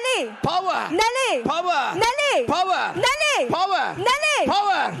 Power. 能力， Power. 能力， Power. 能力， Power. 能力， Power. 能力， Power.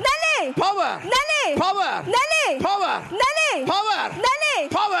 能力， Power. 能力， Power. 能力， Power. 能力， Power. 能力，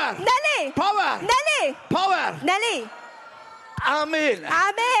 Power. 能力， Power. 能力， Power. 能力。 Amen.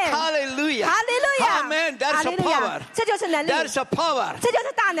 阿门。 Hallelujah. 哈利路亚。 Amen. That 哈 is 利 a 路亚 power. 这就是能力， That is a power. 这就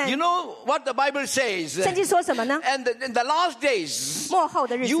是大能。 You know what the Bible says? 圣经说什么呢？ And in the last days, 末后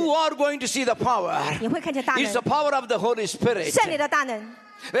的日子， you are going to see the power. 你会看见大 It's the 能， power of the Holy Spirit. 圣灵的大能。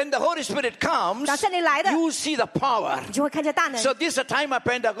 When the Holy Spirit comes, 当圣灵来的， you see the power. 你就会看见大能。 So this is a time of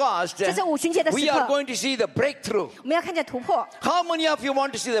Pentecost. 这是五旬节的 We 时 are 刻， going to see the breakthrough. 我们要看见突破。 How many of you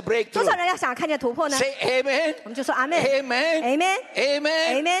want to see the 多 breakthrough? 少人要想看见突破呢？ Say amen. 我们就说阿门， Amen. Amen.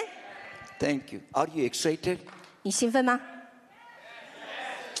 Amen. Amen。 Thank you. Are you excited? 你兴奋吗？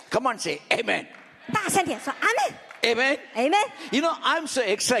 Come on, say amen. 大声点说阿门 Amen. ，Amen。 You know, I'm so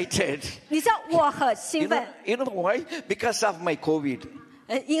excited. 你知道我很兴 You 奋 know why? Because of my COVID.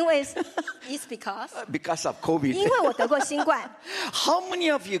 因为 it's because Because of 因 COVID. 为我得过新冠。 How many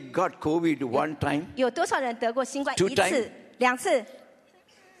of you got COVID one time? 有多少人得过新冠 Two 一次 times?、两次、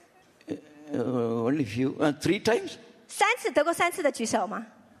 Only few. 3 times? 三次得过3次的举手吗？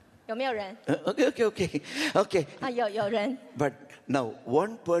有没有人？ Okay. 啊，有人。 But now,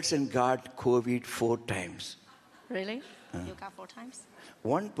 one person got COVID 4 times. Really? You got 4 times?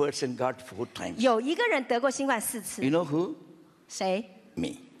 One person got 4 times. 有一个人得过新冠4次 You，know who? 谁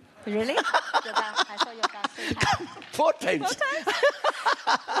Me. ？Really? 有的，还说有的4次。 4 times.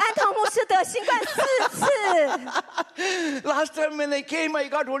 安童牧师得新冠4次。 Last time when I came, I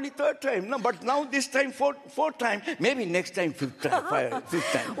got only 3rd time. No, but now this time 4 time. Maybe next time 5th time.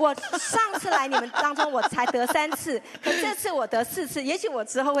 5th time. 我上次来你们当中，我才得3次，可这次我得4次，也许我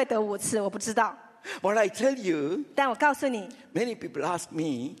之后会得5次，我不知道。 But I tell you, 但我告诉你， many people ask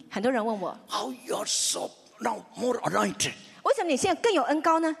me, 很多人问我， how you're so now more anointed. 为什么你现在更有恩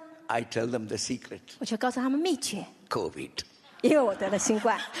膏呢？ I tell them the secret. 我就告诉他们秘诀， COVID. 因为我得了新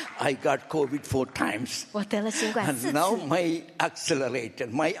冠， I got COVID 4 times. 我得了新冠 And 4 now 次。 my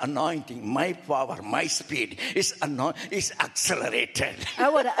accelerated, my anointing, my power, my speed is accelerated. 而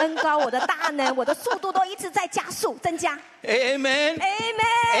我的恩膏、我的大能、我的速度都一直在加速增加。 Amen. Amen.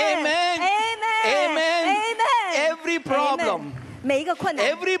 Amen. Amen. Amen. Every problem. 每一个困难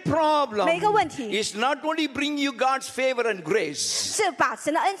Every problem 每一个问题 is not only bring you God's favor and grace, 是把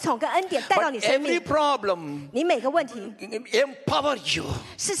神的恩宠跟恩典带到 but 你生 every 命。 problem 你每个问题 empower you,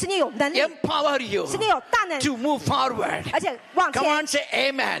 是使你有能力， empower you 使你有大能， to move forward. 而且往 Come 前 on,。say 我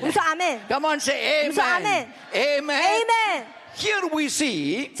amen. 们说阿门。 Come on, say 我们说阿 amen. 门。 Amen. Amen。 Here we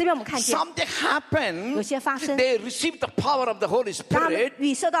see 这边我们看见 something happen. 有些发生 They received the power of the Holy 让他们 Spirit,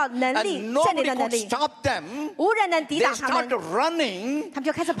 领受到能力， and 圣灵 nobody 的能 could 力， stop them. 无人能抵 They 挡他们 started，running. 他们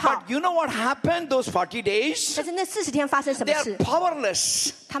就开始跑 But。you know what happened those 40 days? 但是那40天发生什么 They are 事？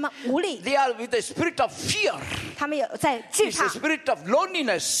 powerless. 他们无力， They are with the spirit of fear. 他们有在惧 It's 怕 a，spirit of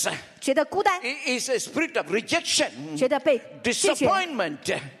loneliness. 觉得孤单， It's a spirit of rejection, 觉得被拒绝，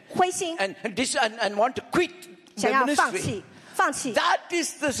 disappointment, 灰心， and want to quit 想 the 要放 ministry. 弃，放弃， That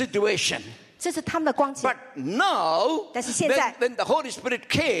is the situation. 这是他们的光景 But。now, 但是现在 when the Holy Spirit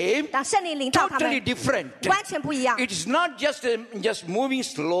came, 当圣灵领导他 totally 们， different. 完全不一样， It is not just moving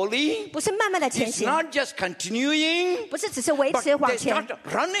slowly. 不是慢慢的前 It's 行， not just continuing. 不是只是维 But 持往 they 前， started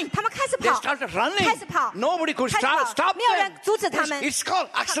running. 他们开始 They 跑， started running. 开始跑， Nobody could 开始跑 stop 没有人 them. 阻止他们。 It's called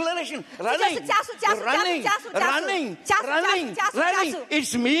acceleration. 这就是 Running. 加速，加速，加速， Running. 加速，加速， Running. 加速，加速， Running. 加速，加 Running. 速。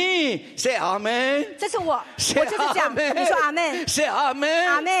 It's me. Say amen. 这是我，我 Say 就是这样。 amen. 你说阿门。 Say amen.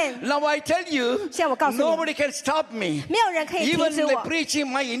 Amen. Now I tell you, 现在我告诉你， nobody can stop me. 没有人可以停 Even 止 the 我。 preaching,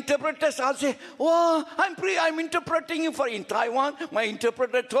 my interpreters all say, "Oh, I'm interpreting you for in Taiwan." My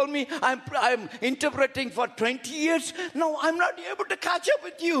interpreter told me, "I'm interpreting for 20 years. No, I'm not able to catch up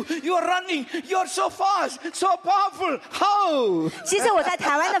with you. You are running. You are so fast, so powerful. How?" 其实我在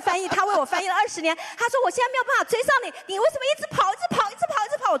台湾的翻译，他为我翻译了20年。他说我现在没有办法追上你，你为什么一直跑，一直跑，一直跑，一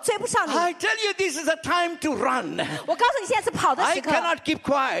直跑？我追不上你。 I tell you, this is a time to run. 我告诉你，现在是跑的 I 时刻， cannot keep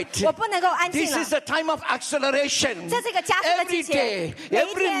quiet. 我不能够安静 This 了 is。a time of acceleration. 这是一个加速的 Every 季节， day, 每一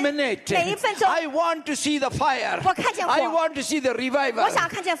every 天， minute, 每一分钟， I want to see the fire. 我看见火。 I want to see the revival. 我想要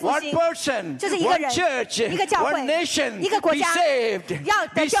看见复 One 兴。 person, 就是一个 one 人， church, 一个教会， one nation, 一个国 be 家， saved. 要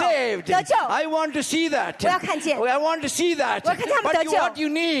得 Be 救， saved. 得救。 I want to see that. 我要看见。 I want to see that. 我要看见他们 But 得救。 what you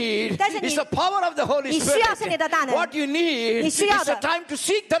need 但是你 is the power of the Holy 你需要圣灵 Spirit. 的大能。 What you need 你 is 需要的 a time to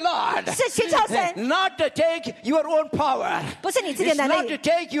seek the Lord. 是寻求神， Not to take your own power. 不是你自己的 It's 能 not to 力，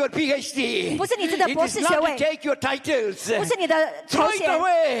 take your PhD. 不是你自己的 It 博 is 士 not 学 to 位， take your titles. 不是你的头 Throw it 衔，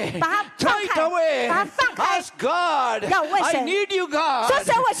 away. 把它 Throw 放 it 开， away. 把它放开。 Ask God. 要问 I 神 need you, God. 说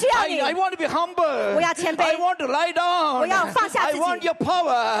神我需要你 I want to be humble. 我要谦卑 I want to lie down. 我要放下 I 自己 want your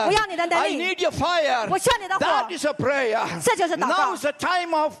power. 我要你的能 I 力 need your fire. 我需要你的火 That is a prayer. 这就是祷告 Now is a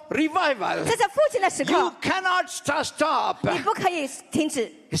time of revival. 这是复兴的时 You 刻， cannot stop. 你不可以停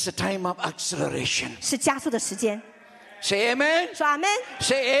止， It's a time of acceleration. 是加速的时间。 Say amen. 说阿门，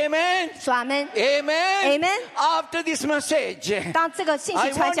 Say amen. 说阿门。 Amen. Amen. After this message, 当这个信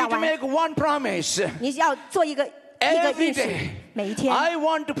I 息传 want you 讲 to 完， make one promise. 你要做一个 Every 应许 day,，每一天， I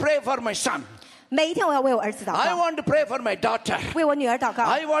want to pray for my son. 每一天我要为我儿子祷 I 告， want to pray for my daughter. 为我女儿祷告，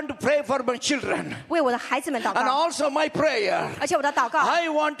 I want to pray for my children. 为我的孩子们祷 And 告， also my prayer. 而且我的祷告， I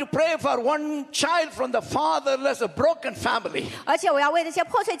want to pray for one child from the fatherless, a broken family. 而且我要为那些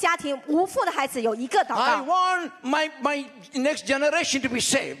破碎家庭、无父的孩子有一个祷 I 告。 want my next generation to be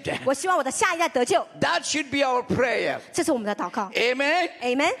saved. 我希望我的下一代得救， That should be our prayer. 这是我们的祷告。 Amen.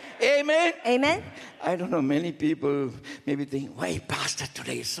 Amen Amen. Amen。 I don't know, many people maybe think, why Pastor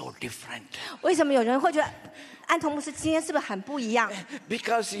today is so different? 为什么有人会觉得安童牧师今天是不是很不一样？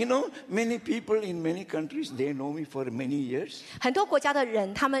 Because, you know, many people in many countries, they know me for many years. 很多国家的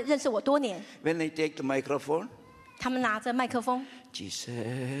人，他们认识我多年， When I take the microphone, 他们拿着麦克风，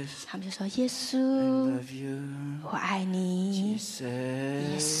 Jesus, 他们就说：“耶 I 稣， love you. 我爱你。耶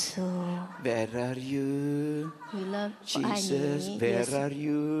Jesus, 稣， where are you? 我爱 Jesus, 你。耶 where 稣， are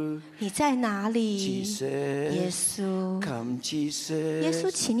you? 你在哪里？ Jesus, 耶稣， come 耶稣，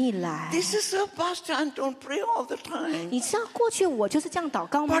 Jesus. 请你来。 This is a Pastor Anton pray all the time. 你知道过去我就是这样祷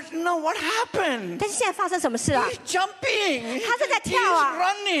告吗？ But now what happened? 但是现在发生什么事啊？ He's jumping. 他是在 He's 跳啊，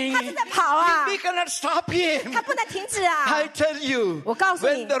 running. 他是在跑啊， We cannot stop him. 他不能停止啊！ I tell you, 我告诉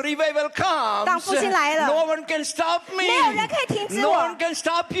你， when the revival 当 comes, 复兴来了， no one can stop me. 没有人可以停止 No 我， one can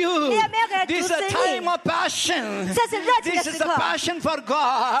stop you. 没有个人阻 This is 止 a 你。 time of passion. 这是热情的 This 时 is a 刻， passion for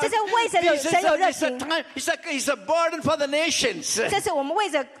God. 这是为神有 This is 神有热 a 情， time. It's a burden for the nations. 这是我们为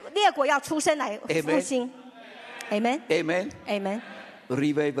着列国要出生来复兴。Amen Amen. Amen。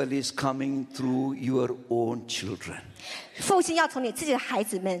 Revival is coming through your own children. 复兴要从你自己的孩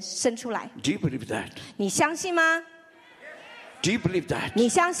子们生出来， Do you believe that? 你相信吗？ Do you believe that? 你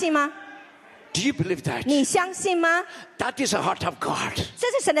相信吗？ Do you believe that? 你相信吗？ That is the heart of God. 这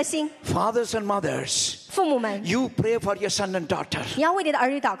是神的心， Fathers and mothers, 父母们， you pray for your son and daughter. 你要为你的儿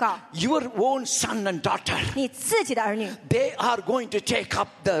女祷告， Your own son and daughter, 你自己的儿女， they are going to take up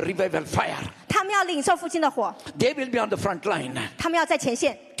the revival fire. 他们要领受复兴的火， They will be on the front line. 他们要在前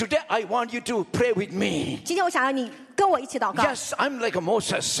线。 Today I want you to pray with me. 今天我想要你跟我一起祷告， Yes, I'm like a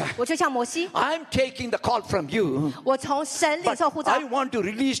Moses. 我就像摩西， I'm taking the call from you. 我从神领 But 受呼召 I，want to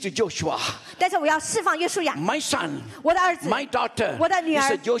release to Joshua. 但是我要释放约书亚， My son, 我的儿子， my daughter 我的女儿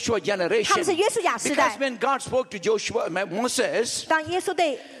is a Joshua 他们是 generation. 约书亚时 Because 代。 when God spoke to Joshua, Moses, 当耶稣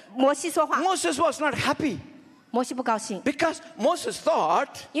对摩西说话， Moses was not happy 摩西不高兴， because Moses thought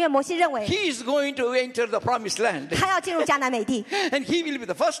因为摩西认为 he is going to enter the promised land 他要进入迦南美地， and he will be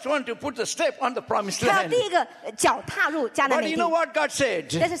the first one to put the step on the promised 他要 land. 第一个脚踏入迦南 But 美 you 地 know。what God said?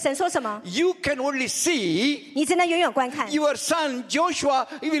 但是神说什么？ You can only see 你只能远远观看， your son Joshua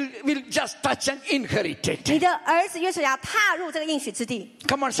will just touch and inherit 你 it. 的儿子约书亚踏入这个应许之地。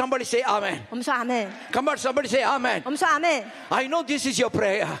 Come on, somebody say amen. 我们说阿门， Come on, somebody say amen. 我们说阿门。 I know this is your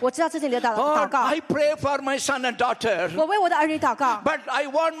prayer. 我知道这是你的祷 Lord, 告， I pray for my son and daughter. 我为我的儿女祷告， But I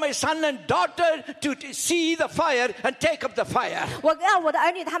want my son and daughter to see the fire and take up the fire. 我让我的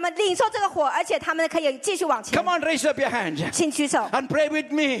儿女他们领受这个火，而且他们可以继续往前 Come。on, raise up your hand 请举手， and pray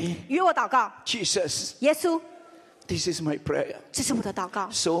with me. 与我祷告。 Jesus, 耶稣， this is my prayer. 这是我的祷告。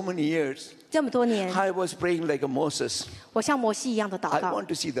 So many years, 这么多年， I was praying like a Moses. 我像摩西一样的祷 I 告， want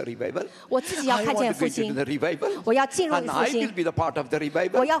to see the revival. 我自己要 I 看 want 见 to 复 get into 兴， the revival. 我要进入 And 复 I will 兴， be the part of the 我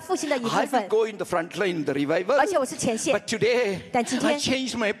revival. 要复兴的一部 I will 分， go in the front line in the revival. 而且我是前线 But。today, 但今天 I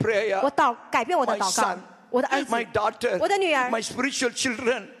changed my prayer. 我改变我的 My 祷告 son,，我的儿子 my daughter, 我的女儿 my spiritual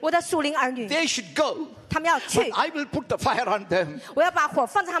children, 我的属灵儿女， they should go. 他们要 But 去， I will put the fire on them. 我要把火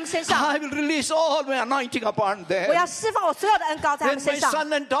放在他们身上， I will release all my anointing upon 我要 them. 释放我所有的恩膏在他 When 们 my 身上。 son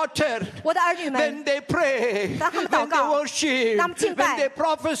and daughter, 我的儿女们 when they pray, 当他们 when 祷告 they worship, 当他们敬拜 when they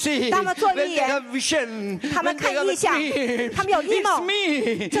prophesy, 当他们做 when 预 they 言 have vision, 他们 when 看 they have 异象 dreams, 他们有异 it's 梦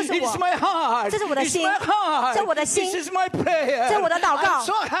me, 这是我 it's my heart, 这是我的 it's 心 my heart, 这是我的心 this is my prayer. 这是我的祷告 I'm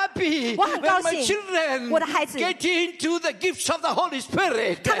so happy 我很 when 高 my 兴 children 我的孩子 get into the gifts of the Holy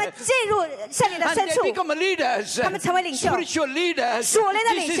Spirit. 他们进入圣灵的 And 深 they 处， become leaders, 他们成为领袖 spiritual leaders. 属灵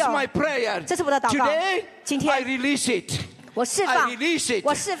的领 This 袖 is my prayer. 这是我的祷告 Today, 今天 I release it. 我释 I 放 release it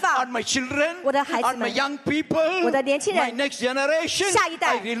我释放 on my children, 我的孩子 on 们 my young people, 我的年轻人 my next generation. 下一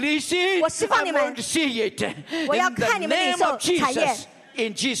代 I release it. 我释放 I'm 你们 going to see it 我要 in the 看你们领 name 受 of 产业 Jesus.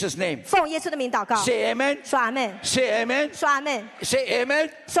 In Jesus' name. 奉耶稣的名祷告， Say amen. 说阿门， Say amen. 说阿门， Say amen.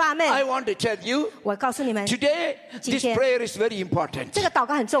 说阿 I 门。 want to tell you 我告诉你们， today, 今 this 天 prayer is very important 这个祷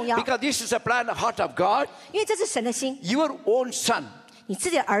告很重要， because this is a plan of heart of God. 因为这是神的心。 Your own son, 你自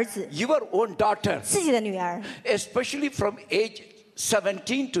己的儿子、 your own daughter, 自己的女儿， especially from age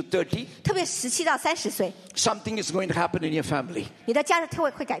 17 to 30, 特别17到30岁， something is going to happen in your family. 你的家人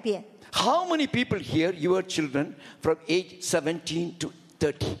会改变。 How many people here, your children, from age 17 to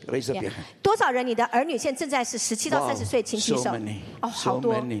 30? Raise up your hand. 多少人？你的儿女现在正在是17到 Wow, 30岁，请举 so 手。 many, 哦，好 so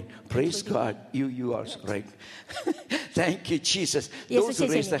多。 many. Praise God. You are right. Thank you, Jesus. 耶稣， Those 谢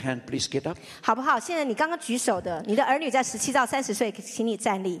who 谢 raise 你。 the hand, please get up. 好不好？现在你刚刚举手的，你的儿女在17到30岁，请你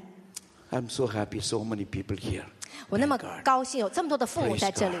站立。 I'm so happy, so many people here. 我那么 Thank God. 高兴，有这么多的父母 Praise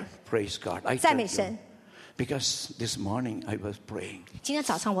在这里 God. Praise God. I 赞 tell 美 you, 神。 because this morning I was praying. 今天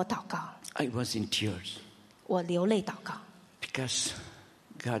早上我祷告， I was in tears 我流泪祷告， because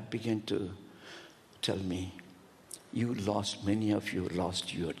God began to tell me, you lost, many of you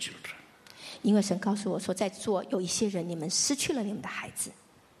lost your children. 因为神告诉我说，在座有一些人，你们失去了你们的孩子，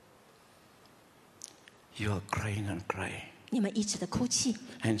 You are crying and crying. 你们一直的哭泣。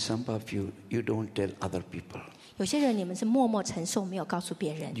 And some of you, you don't tell other people. 有些人你们是默默承受，没有告诉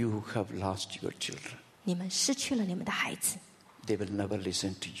别人， You have lost your children. 你们失去了你们的孩子， They will never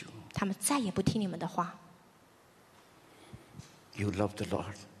listen to you. 他们再也不听你们的话。 You love the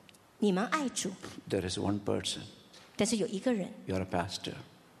Lord. 你们爱主， There is one person. 但是有一个人， You're a pastor.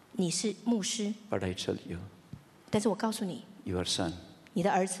 你是牧师， But I tell you, 但是我告诉你， your son 你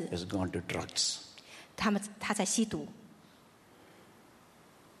的儿子 has gone to drugs. 他在吸毒。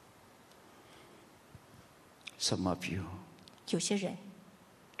 Some of you, 有些人，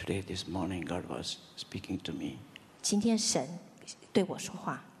 today, this morning, God was speaking to me. 今天神对我说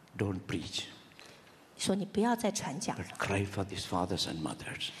话， Don't preach, 说你不要再传讲了 but。cry for these fathers and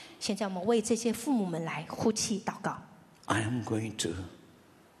mothers. 现在我们为这些父母们来呼气祷告。 I am going to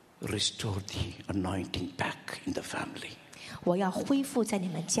restore the anointing back in the family. 我要恢复在你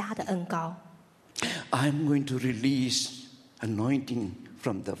们家的恩膏， I am going to release anointing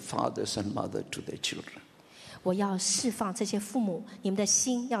from the fathers and mothers to their children. 我要释放这些父母，你们的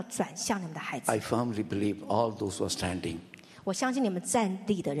心要转向你们的孩子。 I firmly believe all those who are standing, 我相信你们站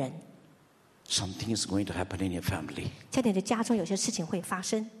立的人， something is going to happen in your family. 在你的家中有些事情会发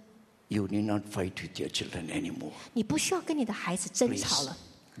生， You need not fight with your children anymore. 你不需要跟你的孩子争吵 Please, 了，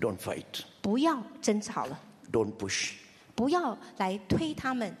 don't fight. 不要争吵了， Don't push. 不要来推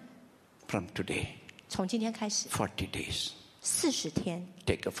他们。 From today, 从今天开始40 days, ，40天，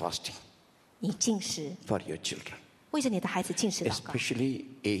 take a fasting 你禁食， for your children, 为着你的孩子禁食祷告， especially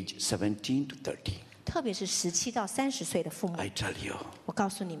age 17 to 30. 特别是17到30岁的父母， I tell you, 我告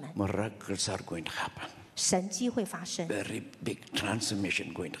诉你们， miracles are going to happen. 神迹会发生， Very big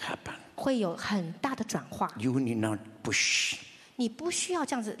transformation going to happen. 会有很大的转化。 You need not push. 你不需要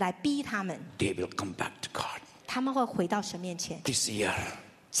这样子来逼他们， They will come back to God. 他们会回到神面前。 This year,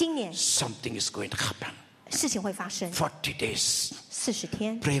 今年 something is going to happen. 事情会发生， 40 days. 40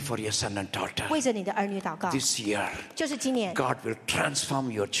天， Pray for your son and daughter. 为着你的儿女祷告。 This year, 就是今年， God will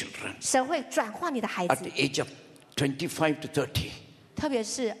transform your children. 神会转化你的孩 At 子 the，age of 25 to 30, 特别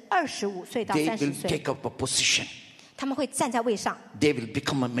是25岁到 they 30 will 岁， take up a position. 他们会站在位上。 They will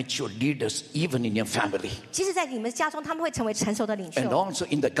become a mature leaders even in your family 即使在你们家中，他们会成为成熟的领 and 袖， also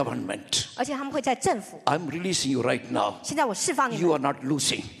in the government. 而且他们会在政府。 I'm releasing you right now. 现在我释放你 You 们， are not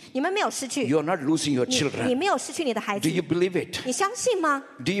losing. 你们没有失去， You are not losing your 你 children. 没有失去你的孩 Do 子， you believe it? 你相信吗？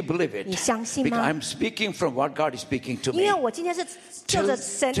 Do you believe it? 你相信吗？ Because I'm speaking from what God is speaking to 因为 me. 我今天是就着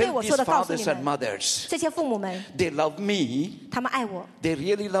神对 Tell 我 these 说的告诉 fathers 你 and 们， mothers, 这些父母们， they love me. 他们爱我， They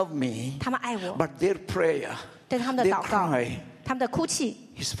really love me. 他们爱我， But their prayer, 但是他们的 their 祷告， cry 他们的哭泣，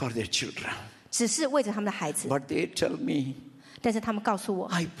 is for their children. 只是为着他们的孩子。 But they tell me, 但是他们告诉我，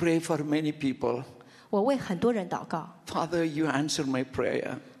 I pray for many people. 我为很多人祷告。 Father, you answer my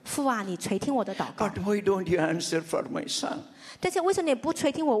prayer. 父啊，你垂听我的祷告。 But why don't you answer for my son? 但是为什么你不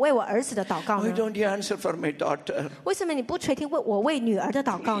垂听我为我儿子的祷告 Why 呢？ don't you answer for my daughter? 为什么你不垂听我为女儿的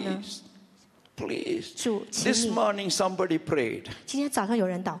祷告呢？ Please. 主，请 This 你。 morning somebody prayed. 今天早上有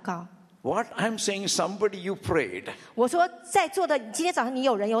人祷告， What I'm saying, somebody you prayed. 我说在座的今天早上你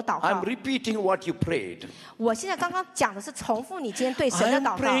有人有祷 I'm 告。 repeating what you prayed. 我现在刚刚讲的是重复你今天对神的 I'm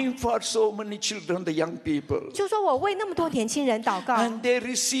祷告， praying for so many children, the young people. 就说我为那么多年轻人祷告， And they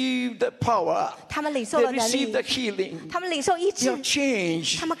receive the power. 他们领受 They 了能 receive the 力， healing. 他们领受医 They 治， have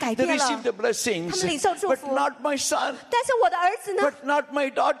changed. 他们改 They 变了， receive the blessings. 他们领受祝福。 But not my son. 但是我的儿子呢？ But not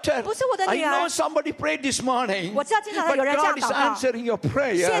my daughter. 不是我的 I 女儿。 know somebody prayed this morning. 我知道今天早上 But 有人这样 God is 祷告。 answering your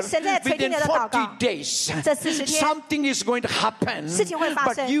prayer 现在神在垂听 within 你的祷告。 40 days. 这40天 Something is going to happen. 事情会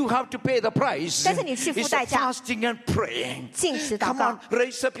发生。 But you have to pay the price. 但是你去付 It's 代价。 fasting and praying. 禁食祷 Come 告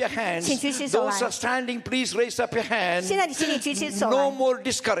on,。raise up your hands. 请举起手来。 Those are standing, please raise up your hands. 现在你请你举起手 No 来， more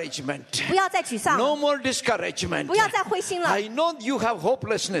discouragement. 不要再沮丧， No more discouragement. 不要再灰心了。 I know you have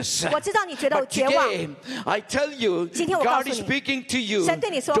hopelessness. 我知道你觉得 But 绝望。 today, I tell you, 今天我告 God 诉 is 你， speaking to you. 神对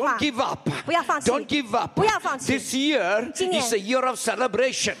你说话。 Don't give up. 不要放弃。 Don't give up. 不要放弃。 This year 今年 is a year of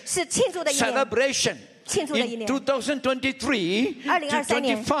celebration. 是庆祝的一年， Celebration. 庆祝的一 In 年。 2023 2023 to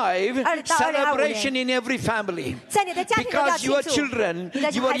年 25, 到2025 celebration in every family. 在你的家庭中要 Because 庆 your 祝， children, 你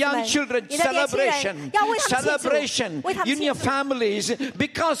的 your 孩子 young 们， children, 你的年轻 celebration, 人要为他们庆 celebration 祝，为他们 in 庆 your 祝。 families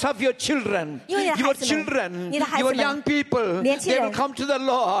because of your children, 因为你的 your 孩子们， children, 你的孩子 your 们， young people, 年轻 they 人， will come to the 他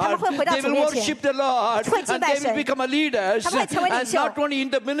Lord, 们会回到 they 主 will 面前， worship the Lord, 会敬 and 拜 they will 神， become a leaders, 他们会成为领 and 袖， not only in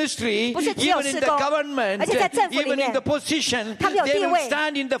the ministry, 不是只有 even in 事 the 工， government, 而且在政府里 even 面， in the position, 他们有 they 地 will 位，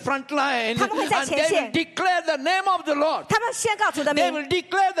 stand in the front line, 他们会在 and 前 they 线， will declare the name of the Lord. 他们宣告主的 They 名， will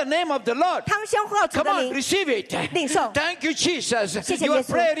declare the name of the Lord. 他们宣告主 Come 的 on, 名。 receive it. 领受。 Thank you, Jesus. 谢谢 Your 耶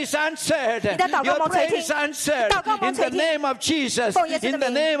稣。 prayer is answered. 你的祷告 Your 蒙垂 prayer 听。 is answered. 祷告蒙 In the 垂听。 name of Jesus. 奉耶稣的 In the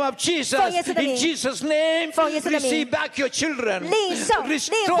名。 name of Jesus. 奉耶稣的名。 In Jesus' name. 奉耶稣的名。 Receive back your children. 领受，领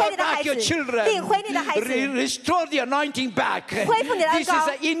Restore 回你的 back 孩子， your children. 领回你的孩子， Restore the anointing back. 恢复你的恩 This is 膏。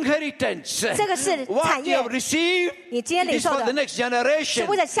 an inheritance. 这个是 What 产 you 业 have received 你今天领 is 受 for the 的 next generation. 是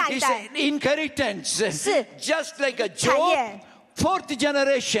为了下一 It's 代。 an inheritance. 是 Just like a 产 Job, 业。 fourth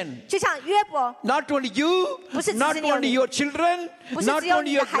generation. 就像约伯， Not only you, 不是只是 not 你有 only 你， your children, 不是 not 只有 only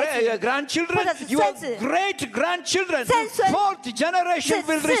你的 your 孩子， grandchildren, 或者是 your 孙子， great grandchildren, 曾孙， fourth generation 是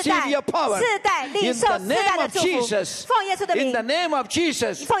will 世 receive 代 your power. 世代领 In 受 the 世代 name 的 of 祝福。 Jesus. 奉耶稣的 In 名 the，name of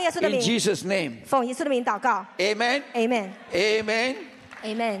Jesus. 奉耶稣的 In 名。 Jesus' name. 奉耶稣的名祷告。 Amen. Amen。 Amen.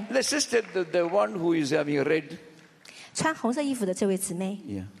 Amen。 The sister, the one who is having red. 穿红色衣服的这位姊妹，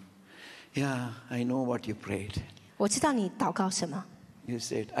 Yeah. Yeah, I know what you prayed. 我知道你祷告什么。 You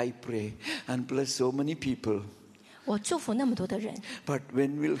said, I pray and bless so many people. 我祝福那么多的人， But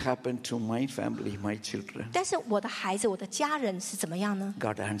when will happen to my family, my children? 但是我的孩子、我的家人是怎么样呢？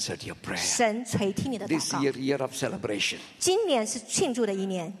 God answered your prayer. 神垂听你的 This 祷告。 year of celebration. 今年是庆祝的一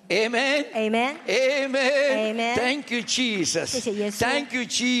年。 Amen. Amen。 Amen. Amen. Thank you, Jesus. 谢谢耶稣。 Thank you,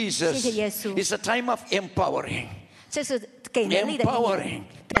 Jesus. 谢谢耶稣。 It's a time of empowering. 这是给能力的一 Empowering. 年，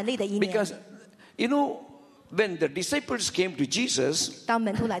能力的一年。 Because, you know, when the disciples came to Jesus, 当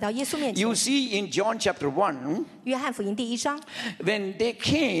门徒来到耶稣面前 you，see in John chapter 1, 约翰福音第1章， when they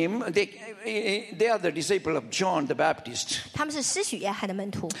came, they are the disciple of John the Baptist. 他们是施许约翰的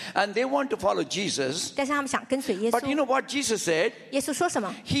门徒， And they want to follow Jesus. 但是他们想跟随耶 But you 稣。 know what Jesus said? 耶稣说什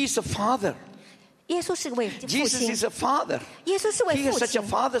么？ He is a father. 耶稣是位父 Jesus 亲 is，a father. 耶稣是位 He has 父 such a 亲，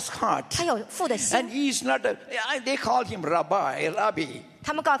 father's heart. 他有父的 And 心。 he is not a, they call him rabbi.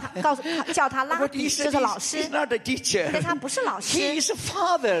 他们叫他拉 But 比， he 就 said 是老 he's 师， not a teacher. 但他不是老 He 师。 is a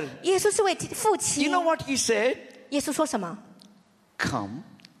father. 耶稣是位父 You 亲。 know what he said? 耶稣说什么？ Come,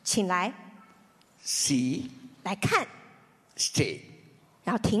 请来， see, 来看， stay.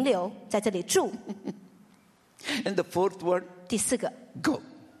 然后停留在这里住。 And the fourth word, 第4个， go.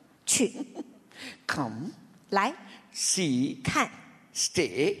 去， Come, 来 see, 看，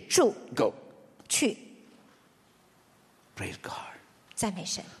 stay, 住， go. 去， Praise God. 赞美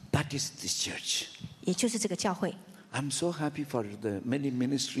神， That is this church. 也就是这个教会。 I'm so happy for the many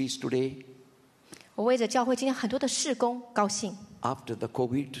ministries today 我为着教会今天很多的事工高兴。 after the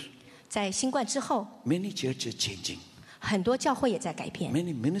COVID. 在新冠之后， Many churches changing. 很多教会也在改变，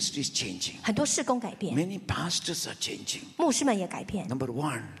 Many ministries changing. 很多事工改变， Many pastors are changing. 牧师们也改变。 Number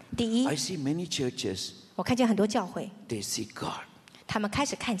one, 第一 I，see many churches, 我看见很多教会， they see God. 他们开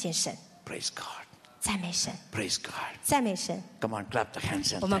始看见神， Praise God. 赞美神， Praise God. 赞美神。 Come on, clap the hands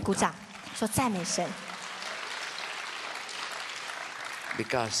and 我们 thank 鼓 God. 掌，说赞美神，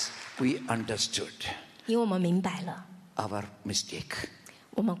 Because we understood 因为我们明白了 our mistake.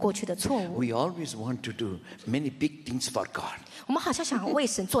 我们过去的错误。 We always want to do many big things for God. 我们好像想为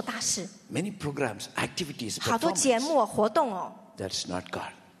神做大事， Many programs, activities, 好多节 performance. 目活动哦， That's not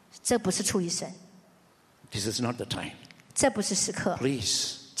God. 这不是出于神， This is not the time. 这不是时刻，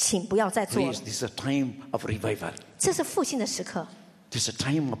 Please, 请不要再做了 please, this is a time of revival. 这是复兴的时刻， This is a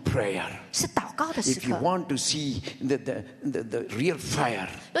time of prayer. 是祷告的时 If you 刻。 want to see the real fire,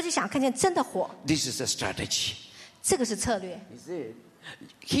 尤其想要看见真的火， this is a strategy. 这个是策略。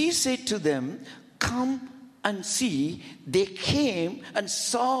 He said to them, come and see. They came and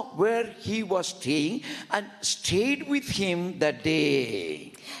saw where he was staying and stayed with him that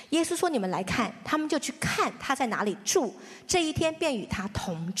day. 耶稣说：“你们来看。”他们就去看他在哪里住，这一天便与他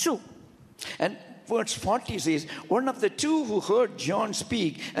同住。 And verse 40 says, one of the two who heard John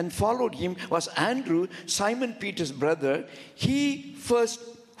speak and followed him was Andrew, Simon Peter's brother. He first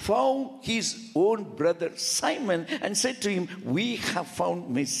found his own brother Simon and said to him, we have found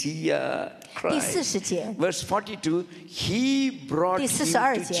Messiah 第 Christ. 40节， Verse 42, he brought 第 him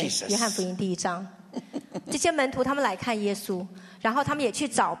 42 to 节，约翰福 Jesus. 音第1章。这些门徒他们来看耶稣，然后他们也去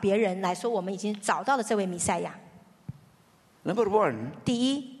找别人来说：“我们已经找到了这位弥赛亚。 Number one, ”第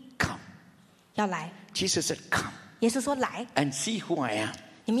一， come. 要来。 Jesus said, come 耶稣说：“来， and see who I am.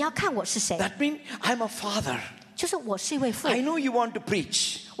 你们要看我是谁， That means I'm a father. 就是我是一位父。 I know you want to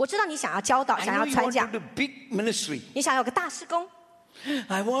preach. 我知道你想要教导， I 想 know 要 you 传 want 讲 to，do big ministry. 你想要有个大事工，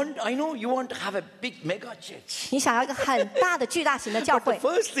 I know you want to have a big mega church. 你想要一个很大的巨大型的教 But 会。 the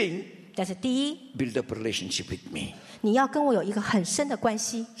first thing, 但是第一， build up a relationship with me. 你要跟我有一个很深的关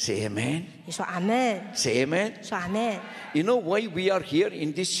系。 Say amen. 你说阿门， Say amen. 说阿门。 You know why we are here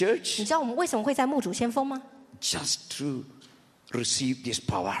in this 你 church? 知道我们为什么会在牧主先锋吗？ Just to receive this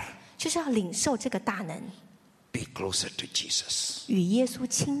power. 就是要领受这个大能， Be closer to Jesus. 与耶稣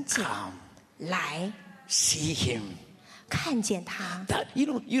亲近， Come, 来 see him. 看见他。 That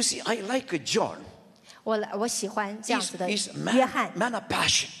you see, I like John. 我喜欢这样 He's, 子的 he's 约 man, 翰， man of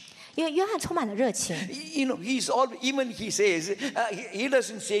passion. 因为约翰充满了热情。 He's all, even he says, he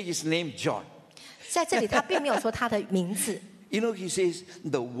doesn't say his name John. 在这里，他并没有说他的名字， He says,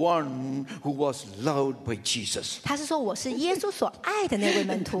 the one who was loved by Jesus. 他是说我是耶稣所爱的那位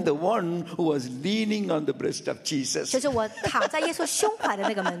门徒， The one who was leaning on the breast of 就 Jesus. 是我躺在耶稣胸怀的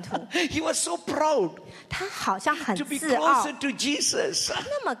那个门徒。 He was so proud 他好像很 to be 自傲 closer，to Jesus.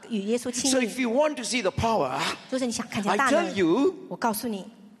 那么与耶稣亲 So 密。 if you want to see the power, 就是你想看见 I 大 tell 能， you, 我告诉你，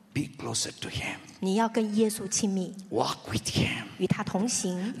 be closer to him. 你要跟耶稣亲密， Walk with him. 与他同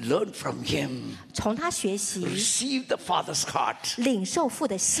行， Learn from him. 从他学习， Receive the Father's heart. 领受父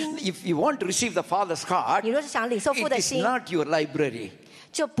的心。 If you want to receive the Father's heart, 你若是想领受父 it 的 is 心， not your library.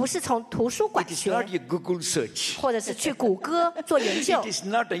 就不是从图书馆 It is 学， not your Google search. 或者是去谷歌做研究 It，is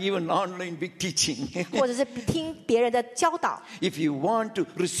not even online big teaching. 或者是听别人的教导， If you want to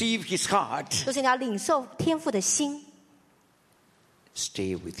receive his heart, 就是你要领受天父的心，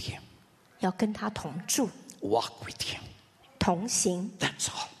 stay with him. 要跟他同住、 Walk with him. 同行， That's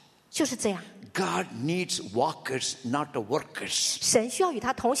all. 就是这样。 God needs walkers, not the workers. 神需要与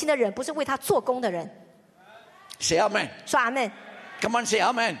他同行的人，不是为他做工的人。 Say amen. 说阿门， Come on, say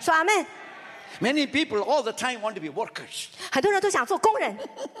amen. 说阿门。 Many people all the time want to be workers. 很多人都想做工人，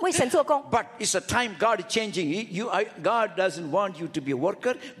为神做工。 But it's a time God is changing. God doesn't want you to be a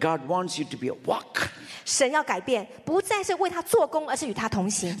worker. God wants you to be a walker. 神要改变，不再是为他做工，而是与他同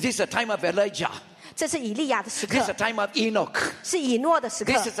行。 This is a time of Elijah. 这是以利亚的时 This is a 刻， time of Enoch. 是以诺的时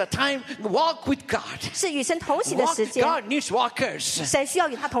刻， This is a time walk with God. 是与神同行的时间。 God needs walkers. 神需要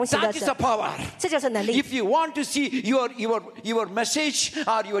与他同行的 That is 人 the，power. 这就是能力。 If you want to see your message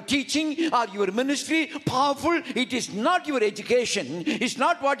or your teaching or your ministry powerful, it is not your education. It's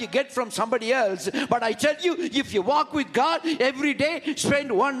not what you get from somebody else. But I tell you, if you walk with God every day,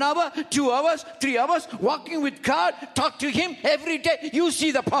 spend 1 hour, 2 hours, 3 hours walking with God, talk to Him every day, you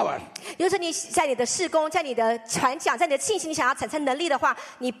see the power. 就是你在你的事工，在你的传讲，在你的信息，你想要产生能力的话，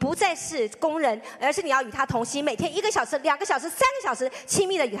你不再是工人，而是你要与他同行，每天1个小时、2个小时、3个小时，亲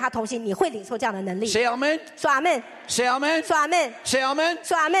密的与他同行，你会领受这样的能力。 Say amen. 说阿门， Say amen. 说阿门， Say amen.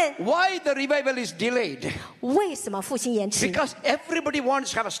 说阿门。 Why the revival is delayed? 为什么复兴延迟？ Because everybody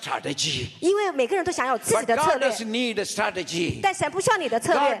wants to have a strategy. 因为每个人都想有自己 But 的策 God 略， doesn't need a strategy. 但神不需要你的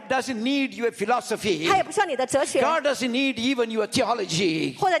策略 God，doesn't need your philosophy. 他也不需要你的哲学， God doesn't need even your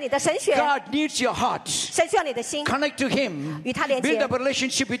theology. 或者你的神学。全。 God needs your heart. 神需要你的心， Connect to Him. 与他连 Build 接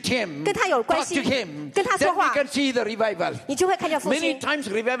a，relationship with Him. 跟他有关 Talk 系 to Him. 跟他说 Then we 话， can see the revival. 你就会看见复 Many 兴。 times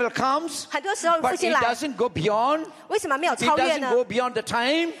revival comes, 很多时候复 but 兴 it 来， doesn't go beyond. 为什么没有 It 超越 doesn't 呢？ go beyond the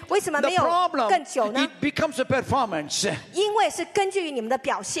time. 为什么 The 没有 problem, 更久呢？ it becomes a performance. 因为是根据于你们的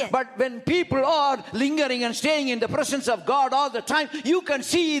表现。 But when people are lingering and staying in the presence of God all the time, you can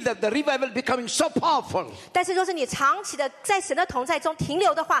see that the revival becoming so powerful. 但是若是你长期的在神的同在中停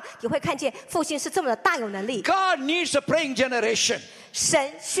留的话，你会看见复兴是这么的大有能力。 God needs a praying generation.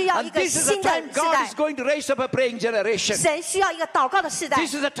 神需要一 And 个 this is the 新的 time 世 God 代 is，going to raise up a praying generation. 神需要一个祷告的世代。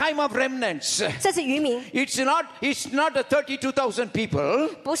 This is the time of remnants. 这是渔民， It's not the 32,000 people.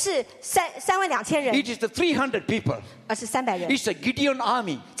 不是32000人， It is the 300 people. 而是300人。 It's a Gideon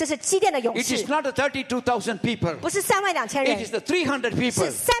army. 这是基甸的勇 It 士 is，not the 32,000 people. 不是32000 It is 人， the 300 people.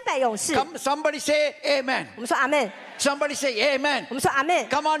 是300勇士。 Come, somebody say amen. 我们说阿门， Somebody say amen. 我们说阿门。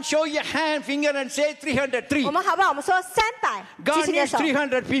 Come on, show your hand, finger, and say 303. 我们好不好？我们说300，举 God 起你的 needs 手。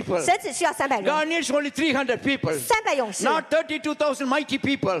 300 people. 神只需要300 God 人， needs only 300 people. 300勇士， Not 32,000 mighty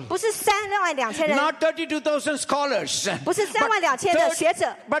people. 不是32000人， Not 32,000 scholars. 不是32000的学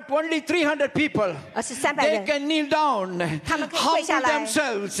者， But only 300 people. 而是300 They 人。 can kneel down, 他们可以跪下 humble 来，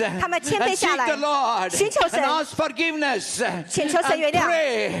 themselves, 他们谦 and 卑下 seek 来， the Lord, 寻求神， and ask forgiveness, 请求神 and 原谅，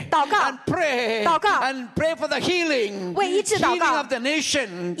 pray, 祷告， and pray, 祷告， and pray for the healing, 为医治祷 healing 告， of the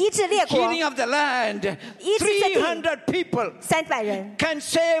nation, 医治列国， healing of the land. 医治这地。 300 people 300人， can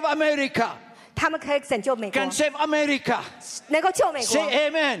save America, 他们可以拯救美国， can save America. 能够救美国。 Say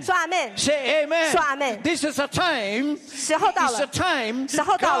amen. 说阿门， Say amen. 说阿门。 This is a time. 时候到 It's 了 a，time 时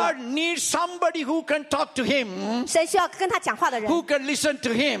候到了。 God needs somebody who can talk to Him, 神需要跟他讲话的人， who can listen to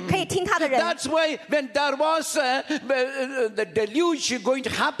Him. 可以听他的人。 That's why when there was the deluge going to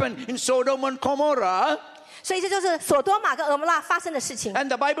happen in Sodom and Gomorrah, 所以这就是索多玛跟俄摩拉发生的事情。 and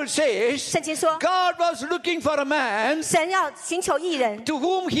the Bible says 圣经说， God was looking for a man 神要寻求义人， to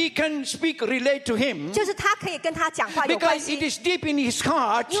whom He can speak, relate to Him, 就是他可以跟他讲话有关 because it 系， is deep in His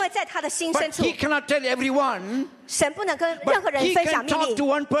heart, 因为在他的心深 but 处， He cannot tell everyone. 神不能跟任何 But 人 he 分享 can 秘 talk 密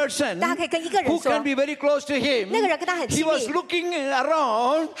to。one person 但他可以跟一个人 who 说 can be very close to him. 那个人跟他很 He 亲 was 密， looking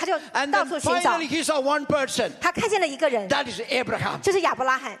around, 他就 and 到 then 处寻找。 finally he saw one person. 他看见了一个人， That is Abraham. 就是亚伯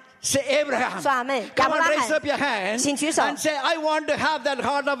拉罕。 Say Abraham. 说阿们， Come 亚伯 on, 拉 raise 罕， up your hand 请举手。 and say, I want to have that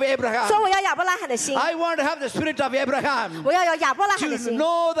heart of 说 Abraham. 我要亚伯拉罕的心， I want to have the spirit of Abraham. 我要有亚伯拉罕的 To 心。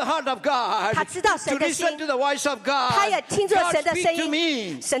 know the heart of God. 他知道 To 神的心 listen to the voice of God. 他也听着 God 神的 speak 声 to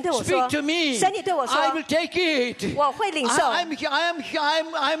音 me. 神对我说 Speak to me. 神你对我说 I will take it. 我会领受。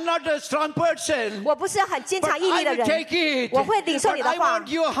 I'm not a strong person. 我不是很坚 But 强毅 I 力的 will 人， take it. 我会领受 But 你的 I 话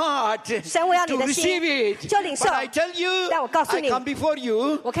want。your heart 神，我要你 to 的心 receive it. 就领受。 But I tell you, 但我告诉 I 你 come before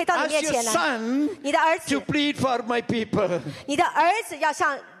you 我可以到你 as 面 your 前来 son 你的儿 to 子， plead for my people. 你的儿子要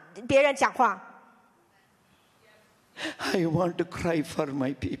向别人讲话。 I want to cry for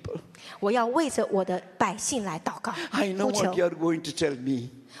my people. 我要为着我的百姓来祷告 I know 呼 what 求 you。are going to tell me.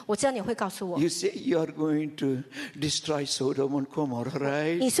 我知道你会告诉我， You say you are going to destroy Sodom and Gomorrah,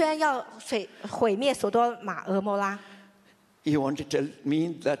 right? 你虽然要毁灭所多玛俄摩拉， You want to tell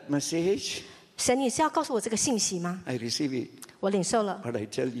me that message? 神，你是要告诉我这个信息吗？ I receive it. 我领受了， But I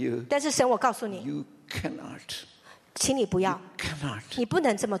tell you, 但是神，我告诉你， you cannot. 请你不要， Cannot. 你不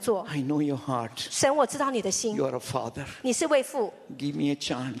能这么做。 I know your heart. 神，我知道你的心 You，are a father. 你是为父， Give me a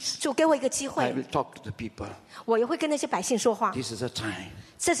chance. 主给我一个机 I 会， will talk to the people. 我也会跟那些百姓说话。 This is a time.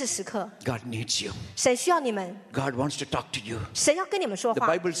 这是时刻， God needs you. 神需要你们， God wants to talk to you. 神要跟你们说 The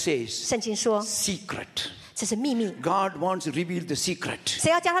话。 Bible says 圣经说 secret. 这是秘密， God wants to reveal the secret. 谁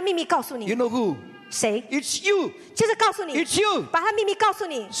要将他秘密告诉 You 你？ know who? 谁？ It's you. 就是告诉你， It's you. 把他秘密告诉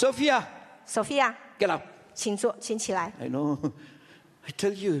你。 Sophia, Sophia， get up. 请坐，请起来。 I know. I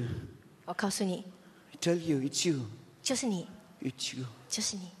tell you. 我告诉你， I tell you, it's you. 就是你， It's you. 就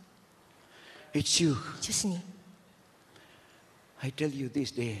是你， It's you. 就是你。 I tell you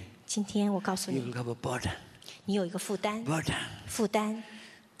this day, 今天我告诉 you 你， will have a burden. 你有一个负担， Burden. 负担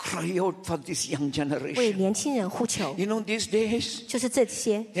Cry out for this young 为 generation. 年轻人呼求， You know, these days, 就是这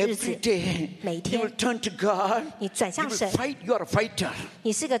些日子 every，day, 每一 you 天 will turn to God. 你转 You 向 will 神， fight. You are a fighter.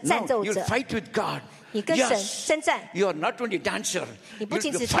 你是个战 No, 斗 you'll 者， fight with God. 你跟神 Yes. 征战， You are not only dancer. 你不 You're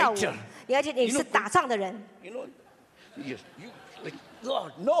仅 the 是跳舞 fighter.，而且你是打仗的人。 You know, yes, you, like,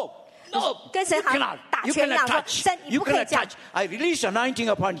 God, no, no. 跟神 You 好像 cannot. 打 You 拳一 cannot 样，说 touch. 神，你 You 不可以 cannot 这样 touch.。I release anointing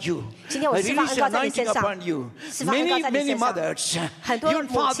upon you. 今天我 I 释放 release 恩膏在你 anointing 身上， upon you. 释放恩膏 Many, 在你 many 身上。 mothers, 很多 even 母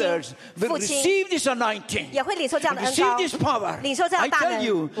亲、 fathers will 父亲 receive this anointing. 也会领受这样的恩 Receive 膏 this power. 领受这样 I 大 tell 能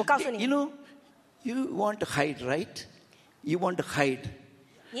you,。我告诉你 you know, you want to hide, right? You want to hide.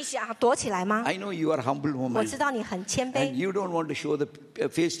 你想躲起来吗？ I know you are a humble 我 woman. 知道你很谦 And 卑， you don't want to show the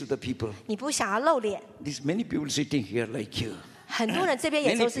face to the people. 你不想要露脸。 There's many people sitting here like you. 很多人这边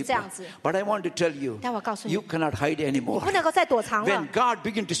也 Many 都是这 people. 样子， But I want to tell you, 但我告诉你， you cannot hide 你 anymore. 不能够再躲藏了 When。God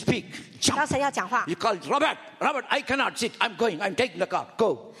begin to speak, 当 jump. 神要讲话， You call Robert, I cannot sit. I'm going. I'm taking the car.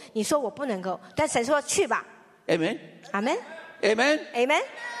 Go. 你说我不能够，但神说去吧。 Amen. 阿门， Amen. 阿门。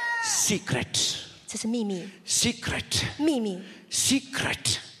 Secret. 这是秘密， Secret. 秘密，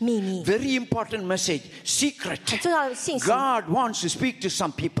 Secret. 秘密， Very important message. Secret. 很重要的信息。 God wants to speak to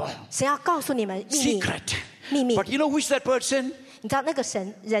some people. 神要告诉你们秘密， Secret. 秘密。 But you know who is that person? 你知道那个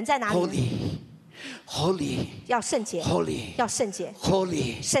神人在哪里吗？ Holy. 要圣洁， Holy. 要圣洁，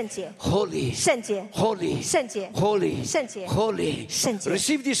 Holy. 圣洁， Holy. 圣洁， Holy. 圣洁， Holy. 圣洁， Holy. 圣洁。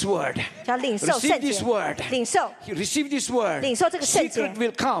 Receive this word. 要领受 Receive 圣 this 洁， word. 领受 You receive this word. 领受这个圣洁。 Secret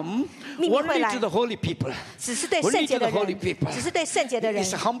will come 秘密会 only 来 to the holy people. 只是对 Only 圣洁 to 的 the holy 人， people. 只是对圣洁的人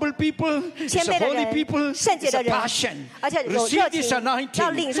It's，a humble people. It's 谦 a 卑的 holy people. 人，圣洁 It's 的 a 人， passion. 而且有 Receive 热 this 情， anointing. 要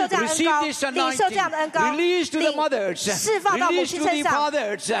领受这样的恩 Receive 膏， this 领受这样的恩 anointing. 膏， Release to the 领 mothers. 释放到母 Release 亲 to 身 the 上，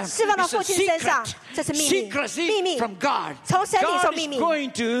 fathers. 释放到 It's 父 a 亲身上 secret.，这是秘密， Secrecy 秘密 from God. 从神领受 God 秘 is 密。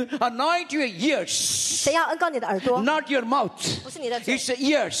 going to anoint your ears, 神要恩膏你的耳朵， not your mouth. 不是你的嘴。 It's the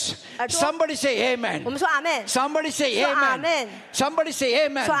ears. 耳朵。 Somebody say amen. 我们说阿门， Somebody say 说阿 amen. 门。 Somebody say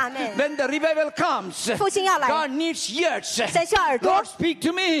amen. 说阿门。 When the revival comes, 复兴要来， God needs ears. 神需要耳朵 Lord, speak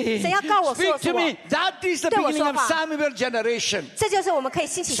to me. 神要告我， Speak 说 to 我。 me. That is the 对我 beginning 说 of 话。 Samuel generation. 这就是我们可以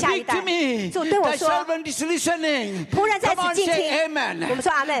兴起下一 Speak 代 to me. 主对我 Thy 说， servant is listening. 仆人在 Come 此 on, 静 say 听。 amen. 我们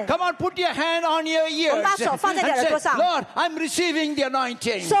说阿门。 Come on, put your hand on your 我 ears 们把手放在你的 and 耳朵 say, 上。 Lord, I'm receiving the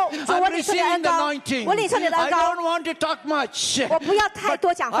anointing. 说主，我 I'm 领受你的 receiving 恩 the 膏， anointing. 我领受你的恩 I 膏 don't，want to talk much. 我不要太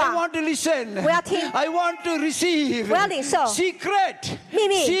多讲 I 话， want to listen. 我要听。 I want to receive. 我要领受。 Secret. 秘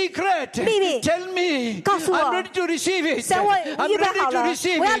密。 Secret. 秘密。 Tell me. 告诉我。 I'm ready to receive it. 神，我 I'm 预备 ready 好 to 了，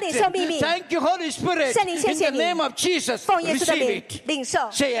 receive 我要领受秘密。 it. Thank you, Holy Spirit. 圣灵，谢 In 谢 the 你。 name of Jesus, 奉耶稣的 receive 名 it. 领受，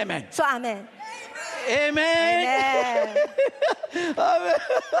 Say amen. 说阿门。 Amen. Amen.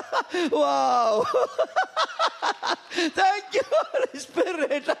 Wow. Thank you, Holy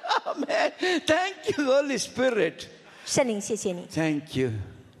Spirit. Amen. Thank you, Holy Spirit. 圣灵，谢谢你， Thank you.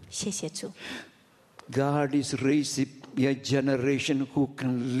 谢谢主。 God is raising a generation who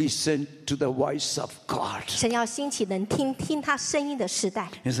can listen to the voice of God. 神要兴起能听他声音的时代，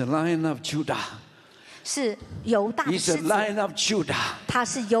 He's a Lion of Judah. 是犹大的 He's 狮 a 子， Lion of Judah. 他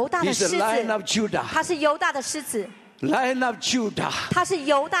是犹大的 He's 狮 a Lion 子， of Judah. 他是犹大的狮子， Lion of Judah. 他是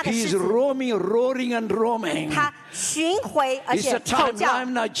犹大的 He's 狮子， roaming, roaring and roaming. 他巡回而 It's 且 a 吼 time, 叫，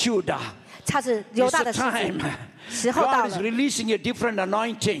 Lion of Judah. 他是犹 It's 大 a 的狮 time. 子，时候到 God is 了， releasing a different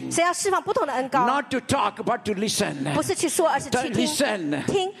anointing. 神要释放不同的恩膏， Not to talk, but to listen. 不是去说，而是 To 去听， listen.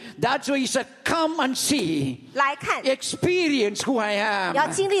 听 That's why he said, come and see. 来看， Experience who I am. 要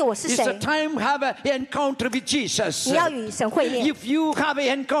经历我是 It's 谁 a，time to have an encounter with Jesus. 你要与神会面， If you have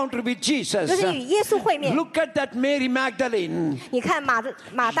an encounter with Jesus, 就是与耶稣会面。 look at that Mary Magdalene. 你看玛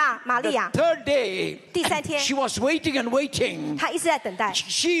利亚， Third day, 第三天 she was waiting and waiting. 她一直在等待，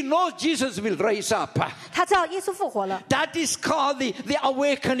 She knows Jesus will raise up. 她知道耶稣复活了， That is called the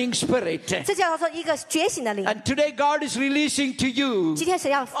awakening spirit. 这叫做一个觉醒的灵。 And today God is releasing to you 今天神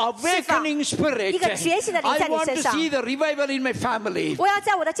要释放 awakening spirit. 一个觉醒的灵 I 在你 want 身 to 上。 see the revival in my family. 我要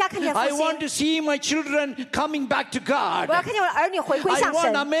在我的家看见复 I 兴， want to see my children coming back to 我要 God. 看见我的儿女回归 I 向 want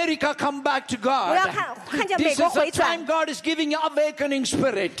神， America come back to 我要 God. 看见美 This 国 is the 回转 time。God is giving you awakening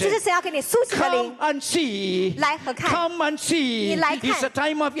这是 spirit. 神要给你苏醒的 Come 灵， and see. 来和看。 Come and see. 你来看。 It's a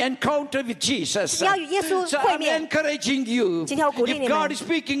time of encounter with Jesus. 你要与耶稣 So 会 I'm 面。 encouraging you. 今天我鼓励 If 你们。 God is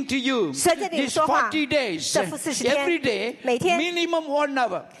speaking to you, 神在对你 these 说话。 40 days, 这40天 every day, 每天 minimum 1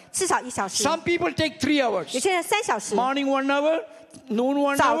 hour. 至少1小时， Some people take 3 hours. 有些人3小时， Morning 1 hour, noon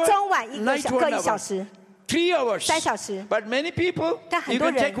 1早 hour, 中晚night 各 1 1小 hour. 时， 3 hours. 3小时。 But many people, 但很 you 多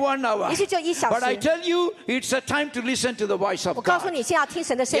can 人 take 1 hour. 也许就1小时。 But I tell you, it's a time to listen to the voice of 我告诉 God. 你，现在要听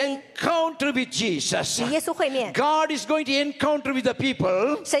神的声音， Encounter with Jesus. 与耶稣会面。 God is going to encounter with the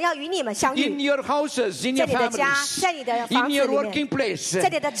people 神要与你们相 in 遇， your houses, in 在 your 你的家， families, 在你的 in 房子 your 里 working 面， place. 在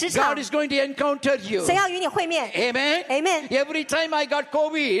你的职场。 God is going to encounter you. 神要与你会面。 Amen. Amen Every time I got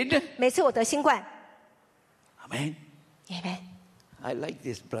COVID. 每次我得新冠 Amen. ，Amen， I like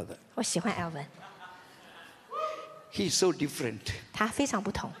this brother. 我喜欢 Alvin， He's so different. 他非常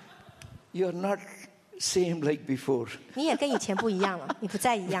不同， You're not same like before. 你也跟以前不一样了，你不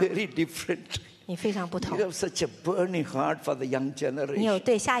再一样， Very different. 你非常不同 You have such a burning heart for the young 你有 generation.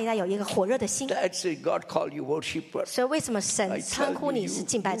 对下一代有一个火热的心 That's why God called you worshippers. 所以为什么 I 神称 tell 呼 you, 你是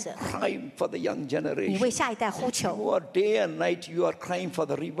敬拜者 cry for the young 你为 generation. 下一代呼求 You are day and night, you are crying for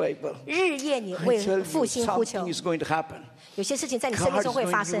the revival. 日夜你 I 为 tell 复 you, 兴呼求 something is going to happen. 有些事情在你生命 God 中 is 会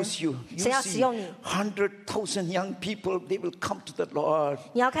going 发 to 生 use you. 神 You 要使 see, 用你 100,000 young people, they will come to the Lord.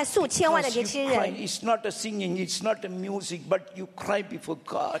 你要看数千万的 Because 年 you 轻 cry. 人 It's not a singing, it's not a music, but you cry before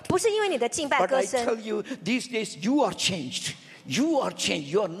God. 不是因为你的敬拜 But 歌 I 声 tell you, these days you are changed. You are changed.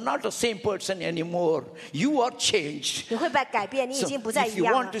 You are not the same person anymore. You are changed. 你会被改变你已 So 经不再 if 一 you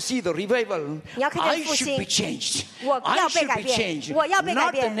样 want 了 to see the revival, 你要看见 I 复 should 兴 be changed. 我 I 要被 should 改 be 变 changed. 我要被改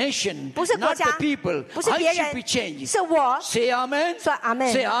Not the 变 nation, 不是国 not 家 the people. 不是 I 别 should 人 be changed. 是我 Say amen. 说阿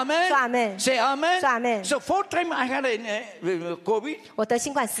门 Say amen. 说阿门 Say amen. 说阿门 So 4th time I had COVID, 我得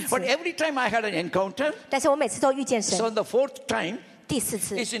新冠4 but 次 every time I had an encounter. 但是我每次都遇见神 So the 4th time 第4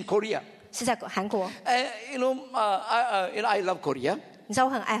次 is in Korea. 是在韩国 I love Korea 你知道我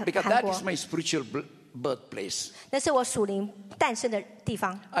很爱 because 韩 that 国 is my spiritual birthplace. 那是我属灵诞生的地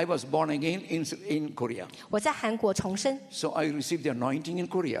方 I was born again in Korea. 我在韩国重生 So I received the anointing in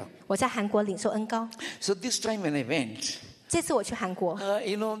Korea. 我在韩国领受恩膏 So this time when I went, 这次我去韩国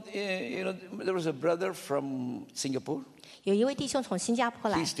there was a brother from Singapore. 有一位弟兄从新加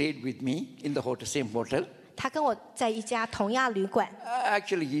坡 He 来 stayed with me in the same hotel. 他跟我在一家同亚旅馆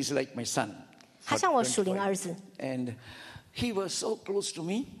Actually, he's like my son. 他像我属灵儿子 And he was so close to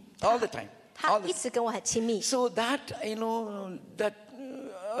me all the time. 他一直跟我很亲密 So that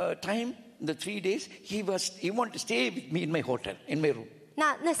time, the 3 days, he wanted to stay with me in my hotel, in my room.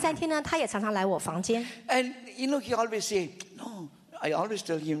 那3天呢他也常常来我房间 And he always say, no. I always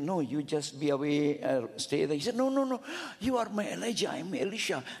tell him, no, you just be away, stay there. He said, no, you are my Elijah, I'm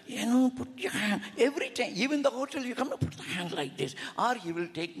Elisha. Put your hand. Every time, even the hotel, you come, put the hand like this. Or he will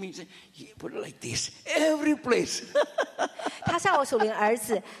take me, say, put it like this. Every place. 他像我属灵儿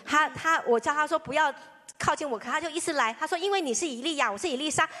子我叫他说不要靠近我可他就一直来他说因为你是以利亚我是以利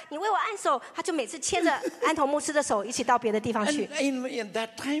沙你为我按手他就每次牵着安童牧师的手一起到别的地方去 And in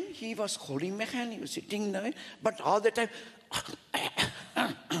that time, he was holding my hand, he was sitting there, but all the time,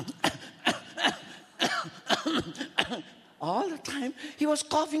 all the time, he was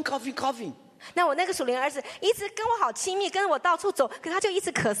coughing. 那我那个属灵儿子一直跟我好亲密跟我到处走可他就一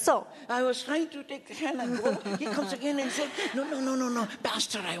直咳嗽 I was trying to take the hand and go. He comes again and said, no,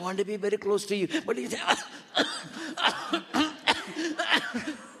 Pastor, I want to be very close to you. But he said,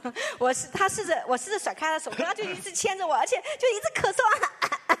 我试着甩开他的手可他就一直牵着我而且就一直咳嗽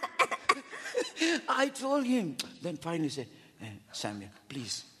I told him. Then finally said, Samuel,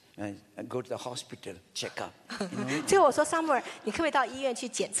 please go to the hospital, check up. 最后我说 Samuel 你可不可以到医院去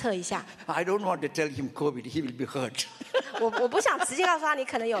检测一下 I don't want to tell him COVID. He will be hurt. 我不想直接告诉他你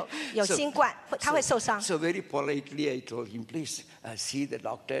可能有新冠他会受伤 So very politely I told him, please see the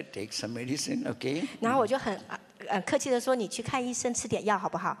doctor, take some medicine, okay? 然后我就很客气的说你去看医生吃点药好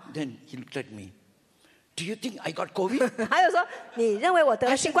不好 Then he looked at me. Do you think I got COVID? 还有说你认为我得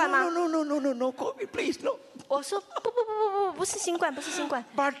了 I 新 said, 冠吗 no, COVID, please, no. 我说不是新冠不是新冠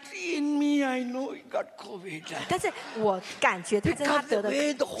But in me, I know he got COVID. 但是我感觉他真的他 Because 得 the 了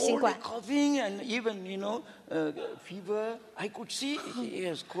way the whole 新 day 冠 coughing and even, fever, I could see he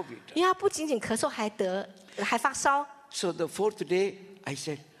has COVID. 因为他不仅仅咳嗽还发烧 So the 4th day, I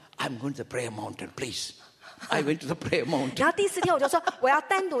said, I'm going to the prayer mountain, please. I went to the prayer mountain. 然后第4天我就说我要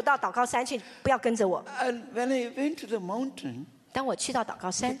单独到祷告山去不要跟着我 And when I went to the mountain, 当我去到祷告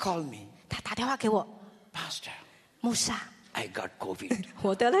he 山 called me, 他打电话给我 Pastor, 牧师啊 I got COVID.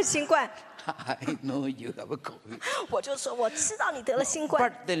 我得了新冠 I know you have a COVID. 我就说我知道你得了新冠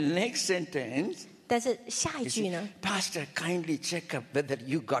But the next sentence, 但是下一句呢 Pastor, kindly check up whether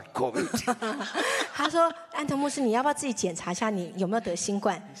you got COVID. 他说安童牧师你要不要自己检查一下你有没有得新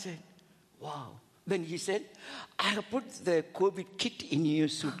冠 I said, wow. Then he said, I have put the COVID kit in your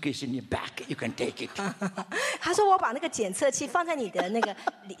suitcase in your bag. You can take it. 他说我把那个检测器放在你的那个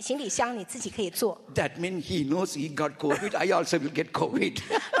行李箱你自己可以做 That means he knows he got COVID. I also will get COVID.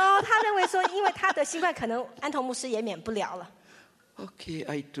 他认为说因为他得新冠可能安童牧师也免不了了 Okay,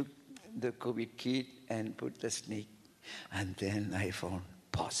 I took the COVID kit and put the snake. And then I found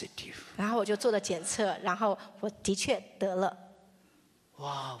positive. 然后我就做了检测然后我的确得了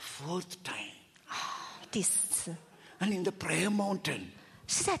Wow, 4th time. 第4次 And in the prayer mountain.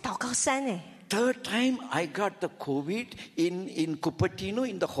 是在祷告山哎 3rd time, I got the COVID in Cupertino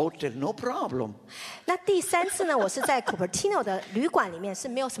in the hotel. No problem. 那第3次呢我是在 Cupertino 的旅馆里面是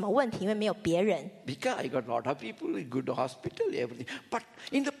没有什么问题因为没有别人 Because I got a lot of people, good hospital, everything. But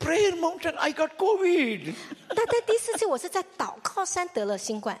in the prayer mountain, I got COVID. 但在第4次我是在祷告山得了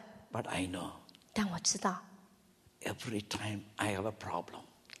新冠 But I know 但我知道 every time I have a problem,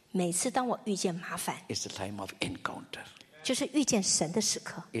 每次当我遇见麻烦 it's the time of encounter. 就是遇见神的时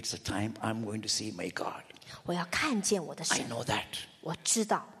刻， It's the time I'm going to see my God. 我要看见我的 I 神， know that. 我知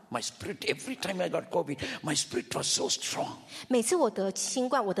道 My spirit, every time I got COVID, my spirit was so strong. 每次我得新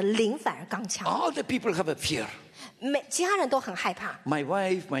冠，我的灵反而刚强， All the people have a fear. 其他人都很害怕， My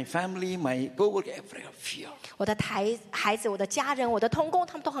wife, my family, my co-worker, every have fear. 我的孩子、我的家人、我的同工，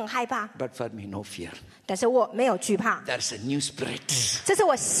他们都很害怕， But for me, no fear. 但是我没有惧怕， There's a new spirit. 这是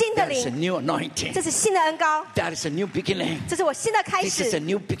我新的 There's a 灵， new anointing. 这是新的恩膏， There's a new beginning. 这是我新的开 This is a 始，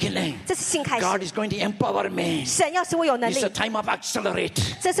 new beginning. 这是新开 God 始。 is going to empower me. 神要使我有能 It's 力 a，time of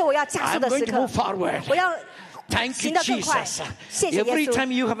accelerate. 这是我要加速 I'm 的 going 时 to 刻 move，forward. 我要 Thank 行 you, 得更快 Jesus. 谢谢耶 Every 稣。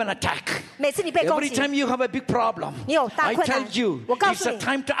 time you have an attack, 每次你被攻 every 击， time you have a big problem, 你有大 I 困难 tell you, 我告 it's 诉 a 你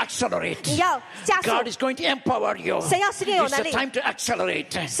time to accelerate. 你要加速， God is going to empower you. 神要使你有 It's 能 a 力 time to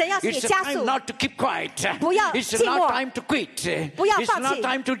accelerate. 神要使你 It's a 加速 time not to keep quiet. 不要 It's 静默 not time to quit. 不要 It's 放弃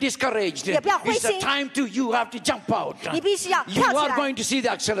not time to discourage. 也不要灰 It's a 心 time to you have to jump out. 你必须要 You 跳起 are 来， going to see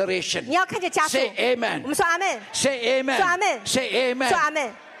the acceleration. 你要看见加速。 Say amen. 我们说阿门， Say 说阿 amen. 门， Say 说阿 amen.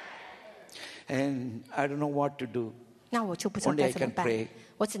 门。 And I don't know what to do. 那我就不知道 Only 该 I 怎么 can 办 pray.，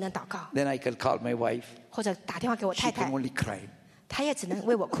我只能祷告， Then I can call my wife. 或者打电话给我 She 太 can 太， only cry. 她也只能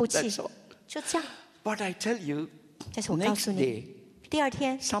为我哭泣 That's all.，就这样。 But I tell you, 但是我告 next 诉你， day, 第二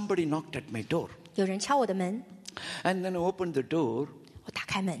天 somebody knocked at my door. 有人敲我的门， And then I opened the door. 我打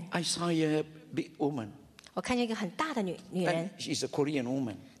开门， I saw a big woman. 我看见一个很大的女 And 人， she's a Korean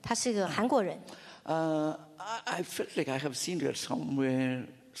woman. 她是个韩国人， I felt like I have seen her somewhere,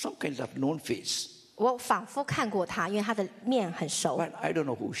 some kind of known face. 我仿佛看过她，因为她的面很熟， But I don't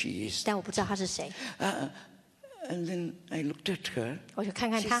know who she is. 但我不知道她是谁。 And then I looked at her. 我就看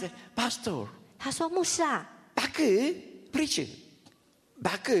看 She 她， said, Pastor, 她说：“牧师啊， Baku preaching.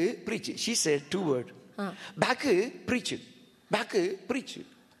 Baku preaching. She said 2 words. Baku preaching. Baku preaching.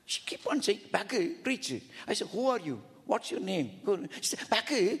 She keep on saying, Baku preaching. I said, who are you? What's your name? She said,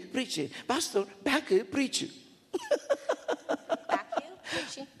 Baku preaching. Pastor, Baku preaching.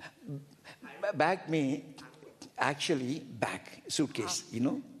 Bag me, actually bag, suitcase, you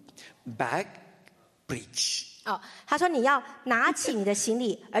know. Bag, preach. 哦，她说你要拿起你的行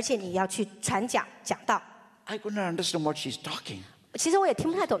李，而且你要去传讲道。 I could not understand what she's talking. 其实我也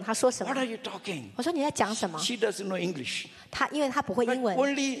听不太懂她说什 What 么 are。you talking? 我说你在讲什么？ She doesn't know English. 她因为她不会 But 英文，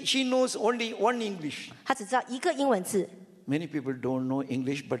 only she knows only one English. 她只知道一个英文字， Many people don't know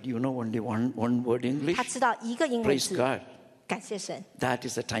English, but you know only one word English. 她知道一个英文 Praise 字。 God. 感谢神， That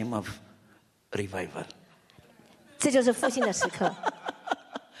is the time of revival. 这就是复兴的时刻。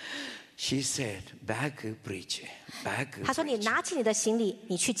 She said, back preach. Back 她说你 preach. 拿起你的行李，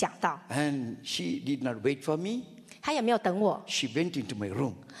你去讲道。 And she did not wait for me. 她也没有等我， She went into my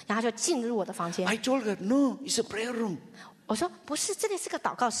room. 然后她就进入我的房间 I。told her, no, it's a prayer room. 我说不是，这里是个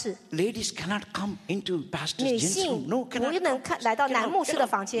祷告室， Ladies cannot come into Pastor 女 Jen's 性 room. No, 不 cannot 能 come. 看来到男牧师的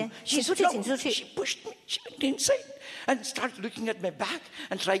房间， Cannot. 请出去， No, 请出 she 去。 pushed me. She went inside and started looking at my back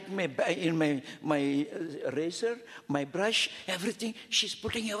and trying in my razor, my brush, everything. She's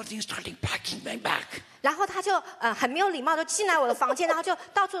putting everything, starting packing my back. 然后她就很没有礼貌，就进来我的房间，然后就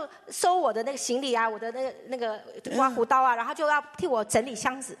到处收我的那个行李啊，我的那个刮胡刀啊，然后就要替我整理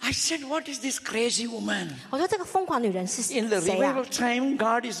箱子。 I said, what is this crazy woman? 我说这个疯狂女人是 In the 谁呀、 revival time,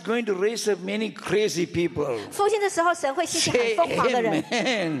 God is going to raise up many crazy people. 复兴的时候，神会兴起很 Say 疯狂的人。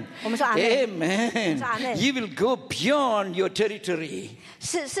 amen. 我们说阿门。 Amen. 说阿门。 You will go beyond your territory.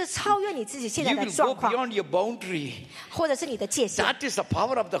 是超越你自己现在 You 的 will 状 go 况， beyond your boundary. 或者是你的界限。 That is the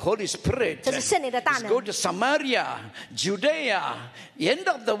power of the Holy Spirit. 这是圣灵的大 Let's 能。 go to Samaria, Judea, end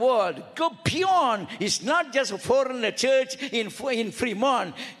of the world. Go beyond. It's not just a foreign church in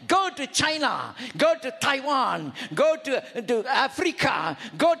Fremont. Go to China. Go to Taiwan. Go to Africa.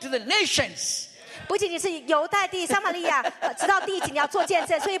 Go to the nations. 不仅仅是犹太地、撒玛利亚，直到地极你要做见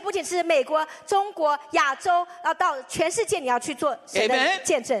证，所以不仅是美国、中国、亚洲，要到全世界你要去做神的 Amen.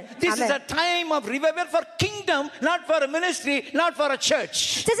 见证。 This 阿 is a 门。 time of revival for kingdom, not for a ministry, not for a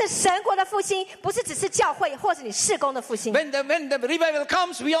church. 这是神国的复兴，不是只是教会或者你事工的复兴。 When the revival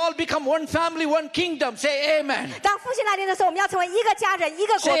comes, we all become one family, one kingdom. Say amen. 当复兴来临的时候，我们要成为一个家人、一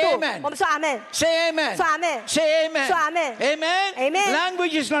个国 Say 度 amen.。我们说阿门， Say amen. 说阿门， Say amen. 说阿门。 Amen. Amen.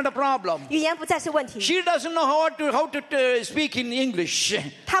 Language is not a problem. 语言不再是问题。 She doesn't know how to speak in English,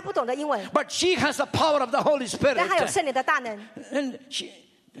 他不懂得英文， but she has the power of the Holy 但他有 Spirit. 圣灵的大能。 And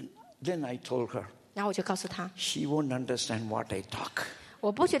then I told her, 然后我就告诉他， she won't understand what I talk.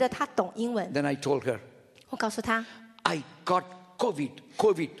 我不觉得他懂英文。 Then I told her, 我告诉他， I got COVID.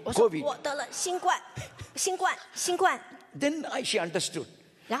 我说 COVID. 我得了新冠。 Then she understood.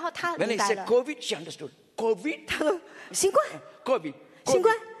 然后他 When 明 I 白 said 了， COVID, she understood. COVID? 他说新冠， COVID. 新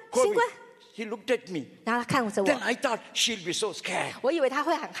冠， COVID. 新冠。 He looked at me. 然后他看着 Then 我， I thought she'll be so scared. 我以为他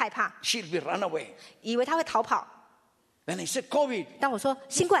会很害怕， She'll be run away. 以为他会逃跑。 When I said COVID, 当我说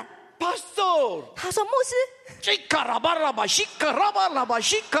新冠， Pastor, 他说牧师， shikarabaraba, shikarabaraba,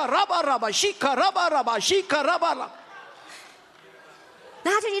 shikarabaraba, shikarabaraba, shikarabaraba.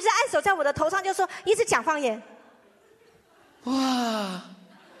 然后他就一直按手在我的头上，就说一直讲方言。 Wow.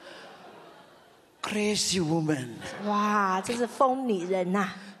 Crazy woman. 哇，这是疯女人呐、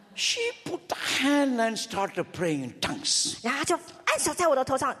 She put the hand and started praying in tongues. 然后他就按手在我的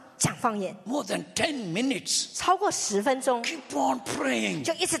头上讲方言， More than 10 minutes. 超过10分钟， Keep on praying.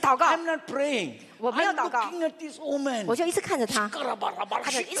 就一直祷告。 I'm not praying. 我没有 I'm 祷告， looking at this woman. 我就一直看着他，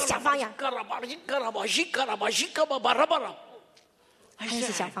他就一直讲方言， I 他一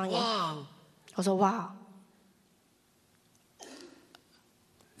直 said, 讲方言。 wow. 我说哇，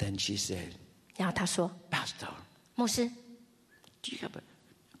 Then she said, 然后他说 Pastor, 牧师， do you have a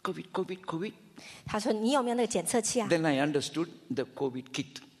COVID? 他说你有没有那个检测器啊？ Then I understood the COVID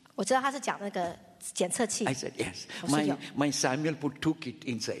kit. 我知道他是讲那个检测器 I，said, yes. 我说有。 My Samuel put 2 kits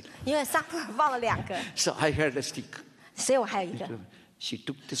inside. 因为上面放了2个， So I had a stick. 所以我还有一个。 She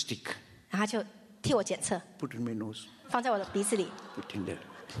took the stick, 然后他就替我检测， put it in my nose, 放在我的鼻子里， put in there.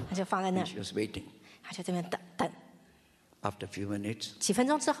 他就放在那 And，she was waiting. 他就这边等。 After a few minutes, 几分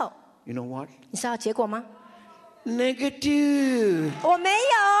钟之后， you know what? 你知道结果吗？ Negative. 我没有，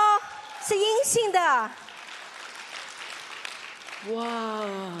是阴性的。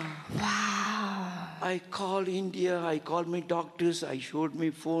 Wow. 哇！ I called India, I called my doctors, I showed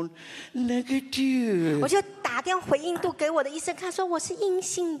my phone. Negative. 我就打电话回印度给我的医生看，说我是阴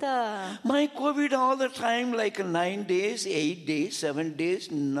性的。 My COVID all the time, like 9 days, 8 days, 7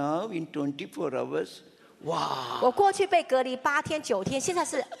 days. Now in 24 hours. Wow. 我过去被隔离8天9天，现在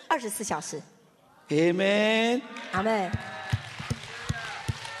是24小时。 Amen. 阿妹，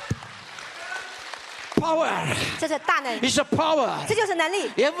 Power. 这是大能， It's a power. 这就是能力。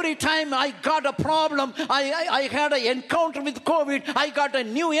 Every time I got a problem, I had an encounter with COVID, I got a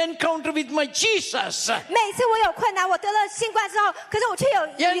new encounter with my Jesus. 每次我有困难，我得了新冠之后，可是我却有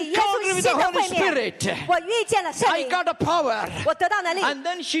与耶 Encounter 稣 with 新 the 的 Holy 会面。 Spirit. 我遇见了圣 I 灵， got a power. 我得到能力， And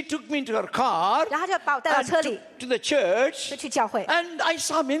then she took me into her car 然后就把我带到 and 车里， to the 就 church. 去教会。 And I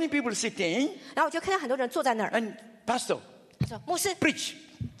saw many people sitting. 然后我就看到很多人坐在那儿， And Pastor, 他说：“牧师， preach,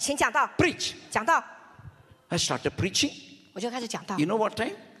 请讲道， preach. 讲道。 I started preaching. ”我就开始讲道。 You know what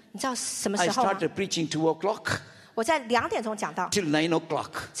time? 你知道什么 I 时候吗？ started preaching 2 o'clock 我在2点钟讲道， till 9 o'clock.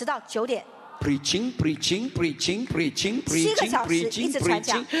 直到9点。 Preaching. 7个小时，一直传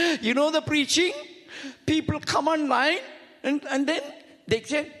讲。 You know the preaching? People come online and then they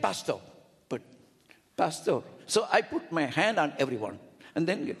say, Pastor. But Pastor. So I put my hand on everyone. And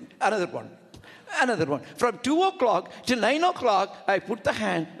then another one. From 2 o'clock till 9 o'clock, I put the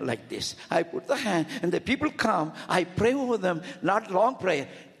hand like this. I put the hand and the people come. I pray over them, not long prayer.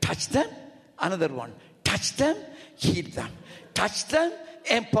 Touch them, another one. Touch them, heal them. Touch them,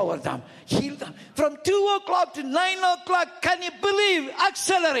 empower them, heal them. From 2 o'clock to 9 o'clock, can you believe?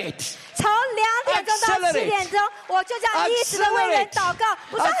 Accelerate. 从2点钟到7点钟，我就这样一直的为人祷告，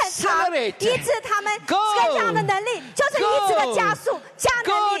不是很长，医治他们身上的能力，就是一直的加速、加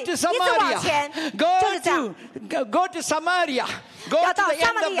能力，一直往前，就是这样。 Go to Samaria. Go 要 to 到 the 撒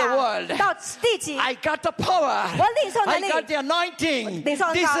end 玛 of 利 the 亚， world. 到地极， I got the power. 我领受能 I 力， got the anointing. 领受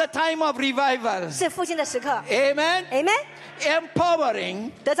恩膏。 This is a time of revival. 是复兴的时刻。 Amen. Amen，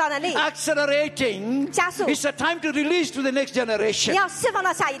 Empowering, 得着能力， accelerating. 加速。 It's a time to release to the next 你 generation. 要释放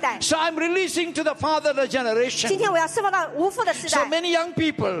到下一代。 So I'm releasing to the fatherless 今 generation. 天我要释放到无父的时 So 代。 many young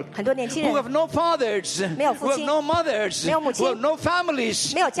people 很多年轻 who 人 have no fathers, 没有父 who 亲 have no mothers, 没有母亲 who have no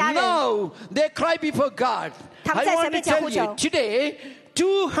families. 没有家人 No, they cry before God. 他们 I 在 want 神 to 面前 tell 呼 you 求。 today,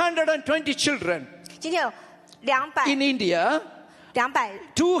 220 children 今天有 in India, 220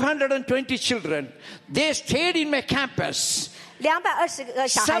 220 children. They stayed in my campus 个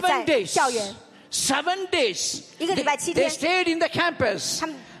小孩 7 在 days. 校园， 7 days. 一个礼拜7 They 天， stayed in the campus. 他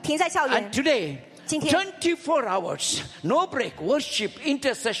们停在校园 And。today, 今天 24 hours, no break, worship,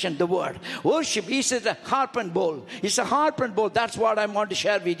 intercession, the word. Worship, he says a harp and bowl. It's a harp and bowl. That's what I want to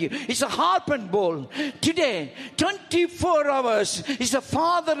share with you. It's a harp and bowl. Today, 24 hours, is a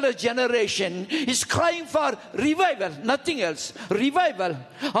fatherless generation. Is crying for revival, nothing else. Revival.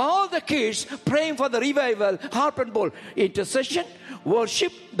 All the kids praying for the revival, harp and bowl. Intercession,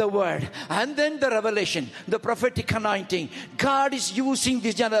 worship the word, and then the revelation, the prophetic anointing. God is using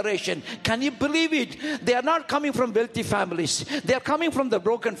this generation. Can you believe it? They are not coming from wealthy families. They are coming from the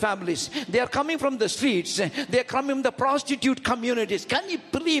broken families. They are coming from the streets. They are coming from the prostitute communities. Can you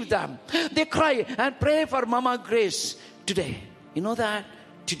believe them? They cry and pray for Mama Grace today. You know that?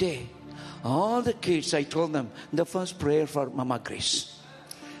 Today, all the kids, I told them, the first prayer for Mama Grace.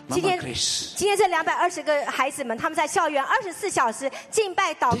 今天这220个孩子们，他们在校园24小时敬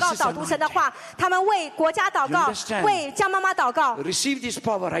拜、祷告、导读神的话，他们为国家祷告，为江妈妈祷告。Receive this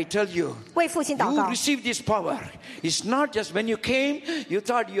power, I tell you. 为父亲祷告。You receive this power. It's not just when you came, you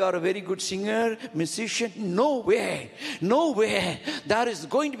thought you are a very good singer, musician. No way. No way. There is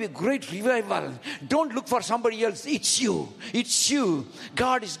going to be a great revival. Don't look for somebody else. It's you. It's you.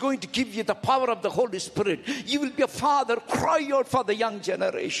 God is going to give you the power of the Holy Spirit. You will be a father. Cry out for the young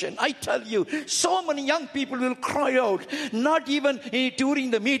generation. I tell you, so many young people will cry out, not even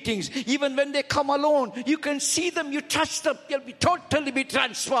during the meetings, even when they come alone. You can see them, you touch them, they'll be totally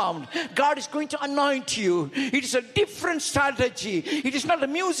transformed. God is going to anoint you. It is a different strategy. It is not a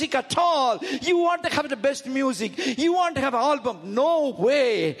music at all. You want to have the best music. You want to have an album. No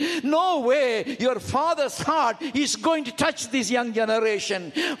way. No way. Your father's heart is going to touch this young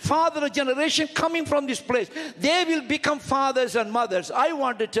generation. Father generation coming from this place. They will become fathers and mothers. I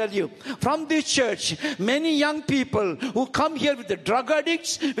want to tell you, from this church, many young people who come here with the drug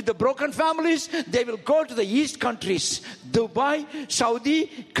addicts, with the broken families, they will go to the East countries, Dubai,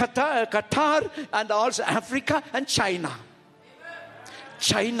 Saudi, Qatar, and also Africa and China.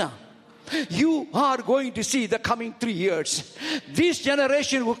 China. You are going to see the coming 3 years. This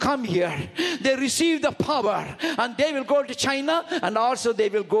generation will come here. They receive the power, and they will go to China, and also they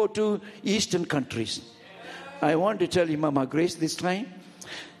will go to Eastern countries. I want to tell you, Mama Grace, this time,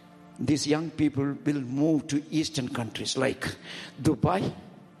 these young people will move to Eastern countries like Dubai,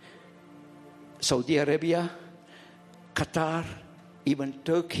 Saudi Arabia, Qatar, even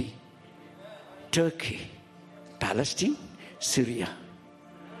Turkey, Palestine, Syria.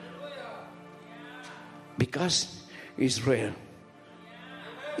 Because Israel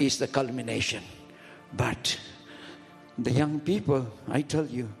is the culmination. But the young people, I tell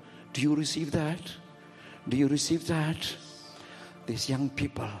you, do you receive that? Do you receive that? These young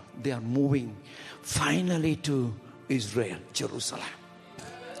people, they are moving finally to Israel, Jerusalem.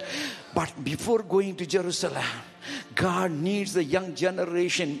 But before going to Jerusalem, God needs the young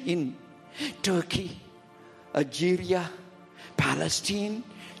generation in Turkey, Algeria, Palestine,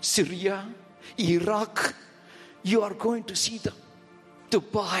 Syria, Iraq. You are going to see them.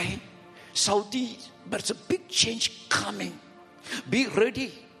 Dubai, Saudi. There's a big change coming. Be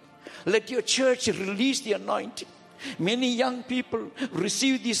ready. Let your church release the anointing. Many young people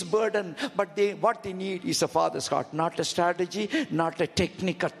receive this burden, but what they need is a father's heart, not a strategy, not a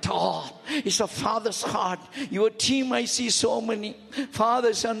technique at all. It's a father's heart. Your team, I see so many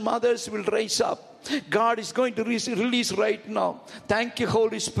fathers and mothers will rise up. God is going to release right now. Thank you,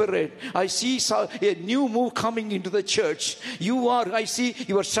 Holy Spirit. I see a new move coming into the church. I see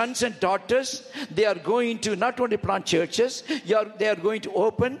your sons and daughters. They are going to not only plant churches, they are going to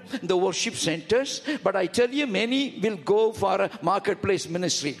open the worship centers. But I tell you, many will go for a marketplace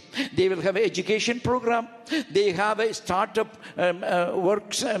ministry. They will have an education program. They have a startup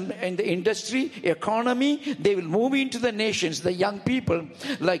works in the industry, economy. They will move into the nations. The young people,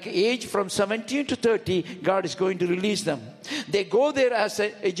 like age from 17 to 30, God is going to release them. They go there as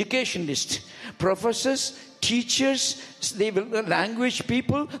an educationist, professors, teachers, they will language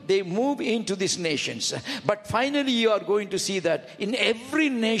people. They move into these nations. But finally, you are going to see that in every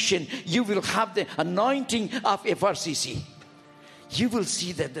nation, you will have the anointing of FRCC. You will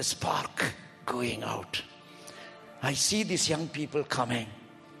see that the spark going out. I see these young people coming.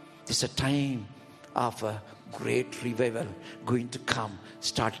 It's a time of a great revival going to come,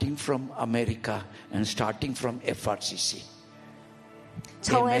 starting from America and starting from FRCC.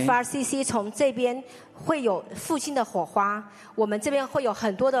 从 FRCC 从这边会有复兴的火花，我们这边会有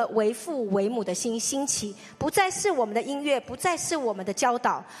很多的为父为母的心兴起，不再是我们的音乐，不再是我们的教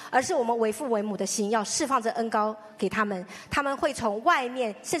导，而是我们为父为母的心要释放着恩膏给他们。他们会从外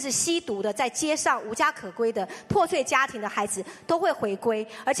面甚至吸毒的，在街上无家可归的破碎家庭的孩子都会回归，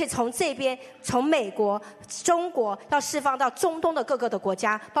而且从这边从美国、中国要释放到中东的各个的国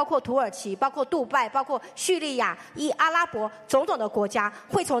家，包括土耳其、包括杜拜、包括叙利亚、阿拉伯种种的国家，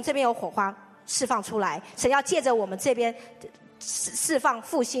会从这边有火花释放出来。神要借着我们这边释放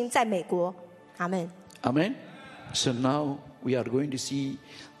复兴在美国。阿们。Amen. So now we are going to see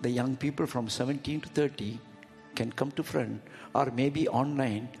the young people from 17 to 30 can come to front, or maybe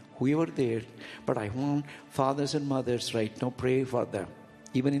online, whoever there. But I want fathers and mothers right now, pray for them.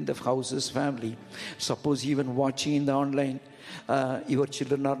 Even in the houses, family. Suppose even watching in the online, your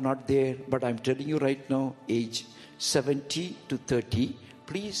children are not there. But I'm telling you right now, age 70 to 30,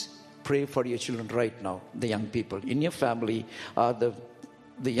 please pray for your children right now, the young people in your family,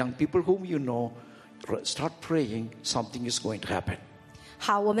 the young people whom you know. Start praying, something is going to happen.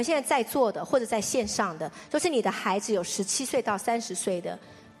 好，我们现在在座的或者在线上的，就是你的孩子有17岁到30岁的。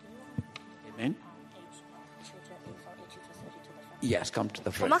Amen. Yes, come to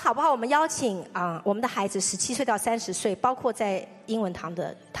the 我 front. 们好不好？我们邀请我们的孩子17岁到30岁，包括在英文堂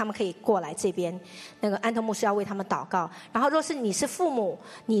的，他们可以过来这边。那个安东牧师要为他们祷告。然后，若是你是父母，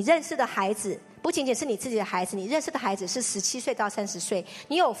你认识的孩子，不仅仅是你自己的孩子，你认识的孩子是17岁到30岁，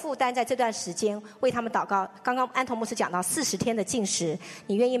你有负担在这段时间为他们祷告。刚刚安东牧师讲到40天的禁食，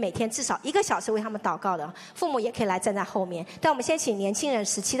你愿意每天至少1个小时为他们祷告的，父母也可以来站在后面。但我们先请年轻人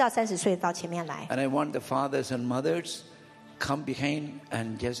17到30岁到前面来。And I want the fathers and mothers.Come behind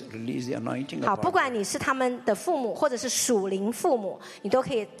and just release the anointing. 好，不管你是他们的父母，或者是属灵父母，你都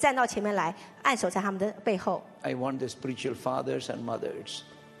可以站到前面来，按手在他们的背后。I want the spiritual fathers and mothers.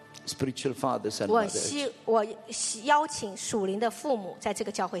 Spiritual fathers and 我邀请属灵的父母在这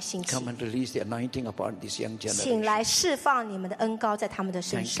个教会兴起。 Come and release the anointing upon this young 请 generation. 来释放你们的恩膏在他们的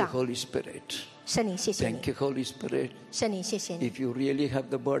身 Thank you, 上。 Holy Spirit. 圣灵，谢谢 Thank 你。 you, Holy Spirit. 圣灵，谢谢你。 If you really have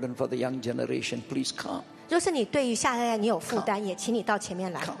the burden for the young generation, please come. 若是你对于下一代你有负担，也请你到前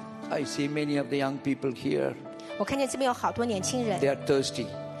面来。 Come. I see many of the young people here. 我看见这边有好多年轻人， They are thirsty.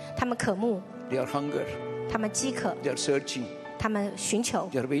 他们渴慕， They are hunger. 他们饥渴， They are searching. 他们寻求，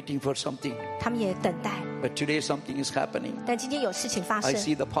 They are waiting for something. 他们也等待。 But today something is happening. 但今天有事情发 I 生，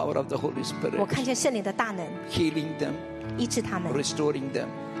 see the power of the Holy 我 Spirit 看见圣灵的大能 healing them, 医治他们， restoring them.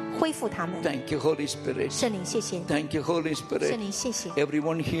 恢复他们。 Thank you, Holy Spirit. 圣灵，谢谢你。 Thank you, Holy 圣 Spirit. 灵，谢谢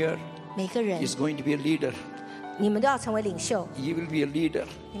Everyone here 每个人， is going to be a leader. 你们都要成为领袖， You will be a leader.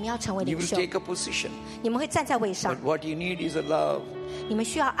 你们要成为 You 领 will 袖， take a position. 你们会站在位上 But，what you need is a love. 你们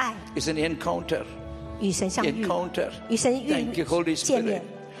需要爱， It's an encounter. 与神相遇， Encounter. 与神 Thank you, Holy 见面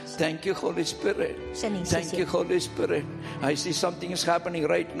Spirit.。Thank you, Holy Spirit. 圣灵，谢 Thank 谢 you,。Holy Spirit. I see something is happening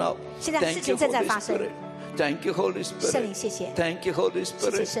right now. 现在事 Thank 情 you, 正在 Holy 发生。 Spirit. Thank you, Holy 圣灵， Spirit. 谢谢。 Thank you, Holy 谢谢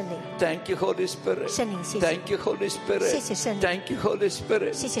Spirit. 圣灵， Thank you, Holy Spirit. 圣灵，谢谢。 Thank you, Holy Spirit. 谢谢圣灵。 Thank you, Holy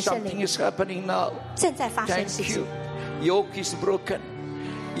Spirit. 谢谢圣灵。 Something is happening now. 正在发生事 Thank 情 you.，Yoke is broken.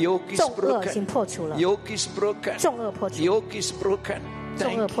 Yoke is 重恶已经 broken. 破除了， Yoke is broken. 重恶破除， Yoke is broken.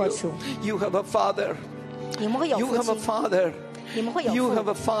 重恶 Thank 破除。 you. You have a father. 你们会有 You 父 have a 亲， father. 你们会有 You 父 have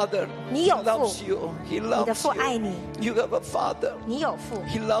a father. 你 He 有父 loves you. He 你的 loves 父爱 you. 你， You have a father. 你有父，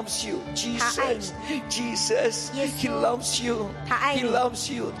 He loves you. 他爱 Jesus. Jesus. 耶 He 稣 loves you. 他爱 He 你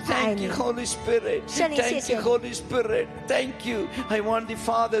loves you. 他爱 Thank 你 you, Holy Spirit. 圣灵，谢 Thank 谢 you, 你。 Holy Spirit. Thank you. I want the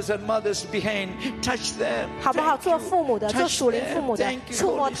fathers and mothers behind. Touch them. 好不好？ Thank 做 you. 父母的，做 Touch 属灵父 them. 母的， Thank you,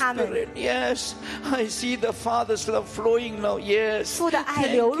 触摸 Holy 他们， Spirit. Yes. I see the Father's love flowing now. Yes. 父的爱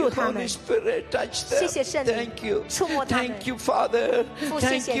Thank 流入 you, 他们。 Holy Spirit. Touch them. 谢谢圣灵。 Thank you. 触摸他们。 Thank you, Father. 父，谢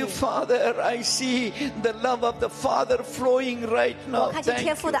Thank 谢 you, 你。 Father. I see the love of the Father flowing right 我 now. 看见 Thank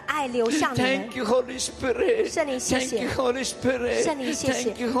天父 you. 的爱流向你们 Thank。you, Holy Spirit. 圣灵，谢 Thank 谢。 you, Holy Spirit. 圣灵，谢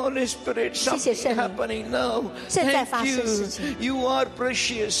谢。 Thank you, Holy Spirit. 谢谢 Something 圣灵。 happening now. 正在 Thank 发生事 you. 情。 You are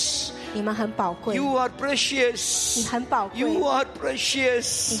precious. 你们很宝贵， You are precious. 你很宝贵， You are 你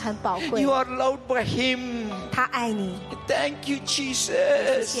precious. 很宝贵 You，are loved by Him. 他爱你。 Thank you,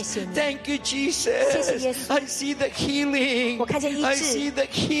 Jesus. 谢谢你。 Thank you, 谢谢耶 Jesus. 稣。 I see the healing. 我看见医治。 I see the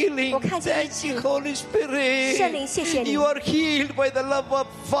healing. 我看见医 Thank 治。 you, Holy Spirit. 圣灵，谢谢你。 You are healed by the love of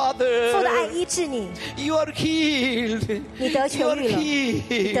父的爱 Father. 医治你， You are healed. 你得 You 痊 are 愈了， healed.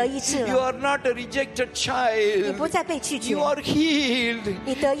 你得医治了。 You are not a rejected 你 child. 不再被拒绝 You，are healed.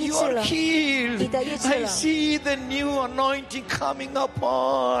 你得医 You 治 are 了， healed. 你得医治 I 了。 see the new anointing coming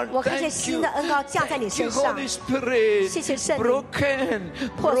upon. 我看见 Thank 新 you. 的恩膏降在你 Thank you, 身上 Holy Spirit. 谢谢圣灵。 Broken,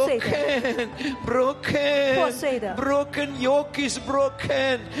 破碎的 broken, 破碎的 broken. Yoke is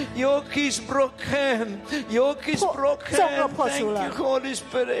broken. Yoke is broken. Yoke is 破 broken. 重恶破除 Thank 了 you, Holy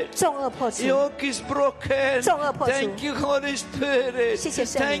Spirit. 重恶破除， Yoke is broken. 重恶破除。 Thank you, Holy Spirit. 谢谢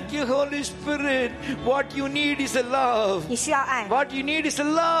圣灵。 Thank you, Holy Spirit. What you need is a love. 你需要爱， What you need is a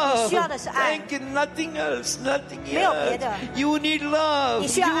你 love. 需要的是爱。 Thank you. Nothing else. Nothing 没有别的。 else. You need love. 你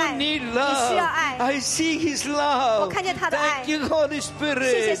需要爱。 You need 你 love. 需要爱。 I see His love. 我看见他的爱。 Thank you, Holy 谢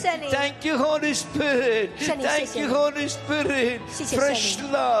谢 Spirit. 圣灵。 Thank you, Holy Spirit. 圣灵，谢 Thank 谢 you, 你。 Holy Spirit. 谢谢圣灵。 Fresh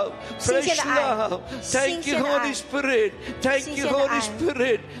love. 新鲜 Fresh 的爱。 love. 新 Thank 鲜 you, 的爱。 Holy Spirit. Thank 新 you, 鲜的 Holy 爱。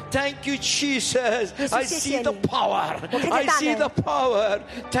 Spirit. Thank you, Jesus. 耶稣， I 谢 see 谢 the 你。 power. 我看见 I 大 see 能。 the power.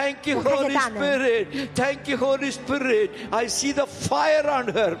 Thank you, 我看见 Holy 大能。 Spirit. Thank you, Holy Spirit. I see the fire on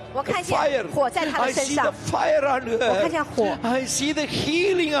her. 我看见 Fire. 火在她的 I 身 see 上。 the fire on 我看 her. 见火。 I see the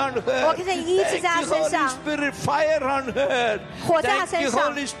healing on her. 我看见医治在她 Thank you, 身 Holy 上。 Spirit. Fire on her. 火在她 Thank you, 身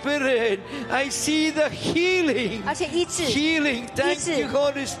上。 Holy Spirit. I see the healing. 而且医治。 Healing. Thank 医治。 you,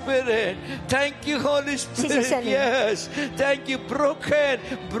 Holy Spirit. Thank you, Holy 谢谢 Spirit. 圣灵。 Yes. Thank you. Broken.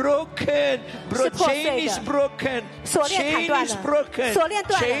 Broken. 是破碎 Chain 的。 is broken. 锁链砍 Chain 断 is 了。 broken. 锁链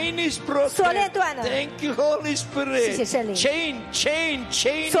断了。 Chain is broken. 锁链断了。 Thank you, Holy 谢 Spirit. 谢圣灵。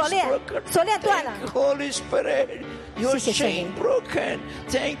 Chain 锁 is 链 broken. 锁链断了。 Thank you, Holy Spirit. Your 谢谢圣灵。 chain broken.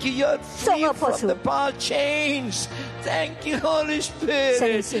 Thank you. You're 重 free 恶破 from 除。 the power chains. Thank you, Holy 圣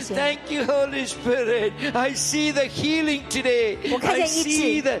灵， Spirit. 谢谢。 Thank you, Holy Spirit. I see the healing today. 我看 I 见医治。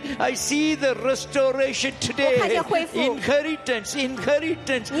 see the restoration 我 today. 看见恢复。 Inheritance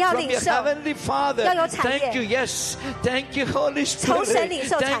你要 from 领 your 受。 heavenly Father. 要有产业。 Thank you. Yes. Thank you, Holy 从神领 Spirit.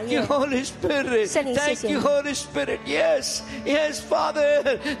 受产 Thank 业。 you, Holy Spirit. 圣灵，谢谢 Thank 你。 you, Holy Spirit. Yes. Yes,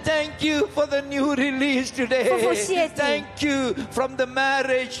 Father. Thank you for the new release 父父 today. 谢你。 Thank you from the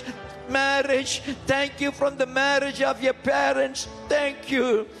marriage. Thank you from the marriage of your parents. Thank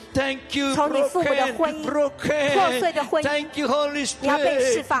you. 从你父母的婚姻。 Broken. 破碎的婚姻。 Thank you, Holy 你要被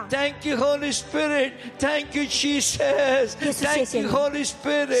释 Spirit. 放。 Thank you, Holy Spirit. Thank you, Jesus. 耶稣，谢 Thank 谢你。 you, Holy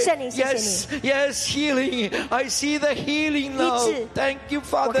Spirit. 圣灵，谢谢 Yes, 你。 yes, healing. I see the healing now. 医治。 Thank you,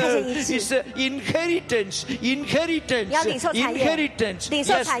 我看 Father. 见医治。 It's an inheritance. 你要领受产业。 Inheritance. 领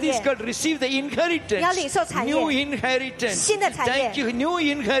受 Yes, 产业。 this God receive the 你 inheritance. 要领受产业。 New inheritance. 新的产业。 Thank you, new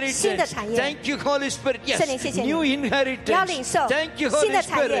新的 inheritance. 产业。 Thank you, Holy Spirit. Yes, 圣灵，谢谢你。 new 你要 inheritance. 领受 Thank you, 新 Holy 的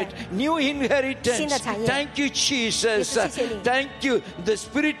产业。 Spirit. New inheritance. 新的产业。 Thank you, 耶 Jesus. 稣，谢谢你。 Thank you. The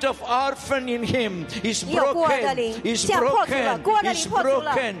spirit of orphan in him is 你有孤儿的 broken. 灵， Is 这样破除了， broken. 孤儿的灵 Is 破除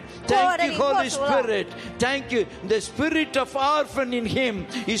了， broken. 孤儿 Thank 的 you, 灵破 Holy 除了， Spirit. Thank you. The spirit of orphan in him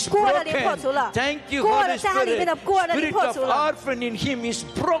is 孤儿的灵破 broken. 除了， Thank you, 孤儿 Holy 在他里面的 Spirit. 孤儿的灵 Spirit 破 of 除了， orphan in him is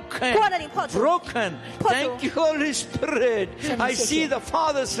broken. 孤儿的灵破除， Broken. 破除。 Thank you, Holy Spirit. 圣灵， I 谢谢。 see the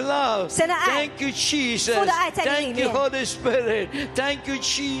Father's love. 神的爱。 Thank you, Jesus. 父的爱在你里 Thank 面。 you, Holy Spirit. Thank you,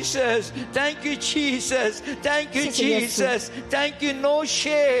 Jesus. Thank you, Jesus. Thank you, 谢谢耶稣。 Jesus. Thank you. No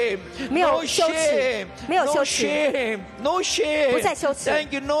shame. 没有 No 羞耻， shame. 没有 No 羞耻， shame. No shame. 不再羞耻。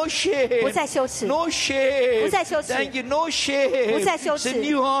 Thank you. No shame. 不再羞耻。 No shame. 不再羞耻。 Thank you. No shame. 不再羞耻。 It's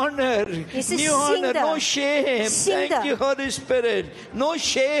a new honor. 你是 New 新 honor. 的。 No shame. 新的。 Thank you, Holy Spirit. No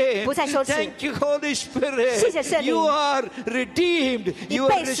shame. 不再羞耻。 Thank you, Holy Spirit. 谢谢圣灵。 You are redeemed. 你 You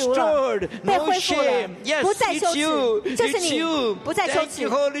are 被赎了， restored. 被 No 恢复了 shame. Yes, 不再羞 it's 耻 you. 就是 It's 你 you. 不再羞 Thank 耻 you,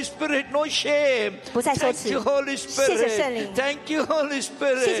 Holy Spirit. No shame. 不再羞 Thank 耻 you, Holy 谢谢圣 Spirit. 灵 Thank you, Holy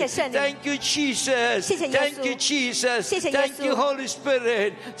谢谢 Spirit. 圣灵 Thank you, Jesus. 谢谢耶稣 Thank you, Jesus. 谢谢耶稣 Thank you, Holy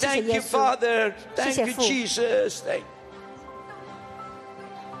Spirit. 谢谢 Thank 耶 you, 稣 Father. 谢 Thank 谢 you, 父 Jesus. Thank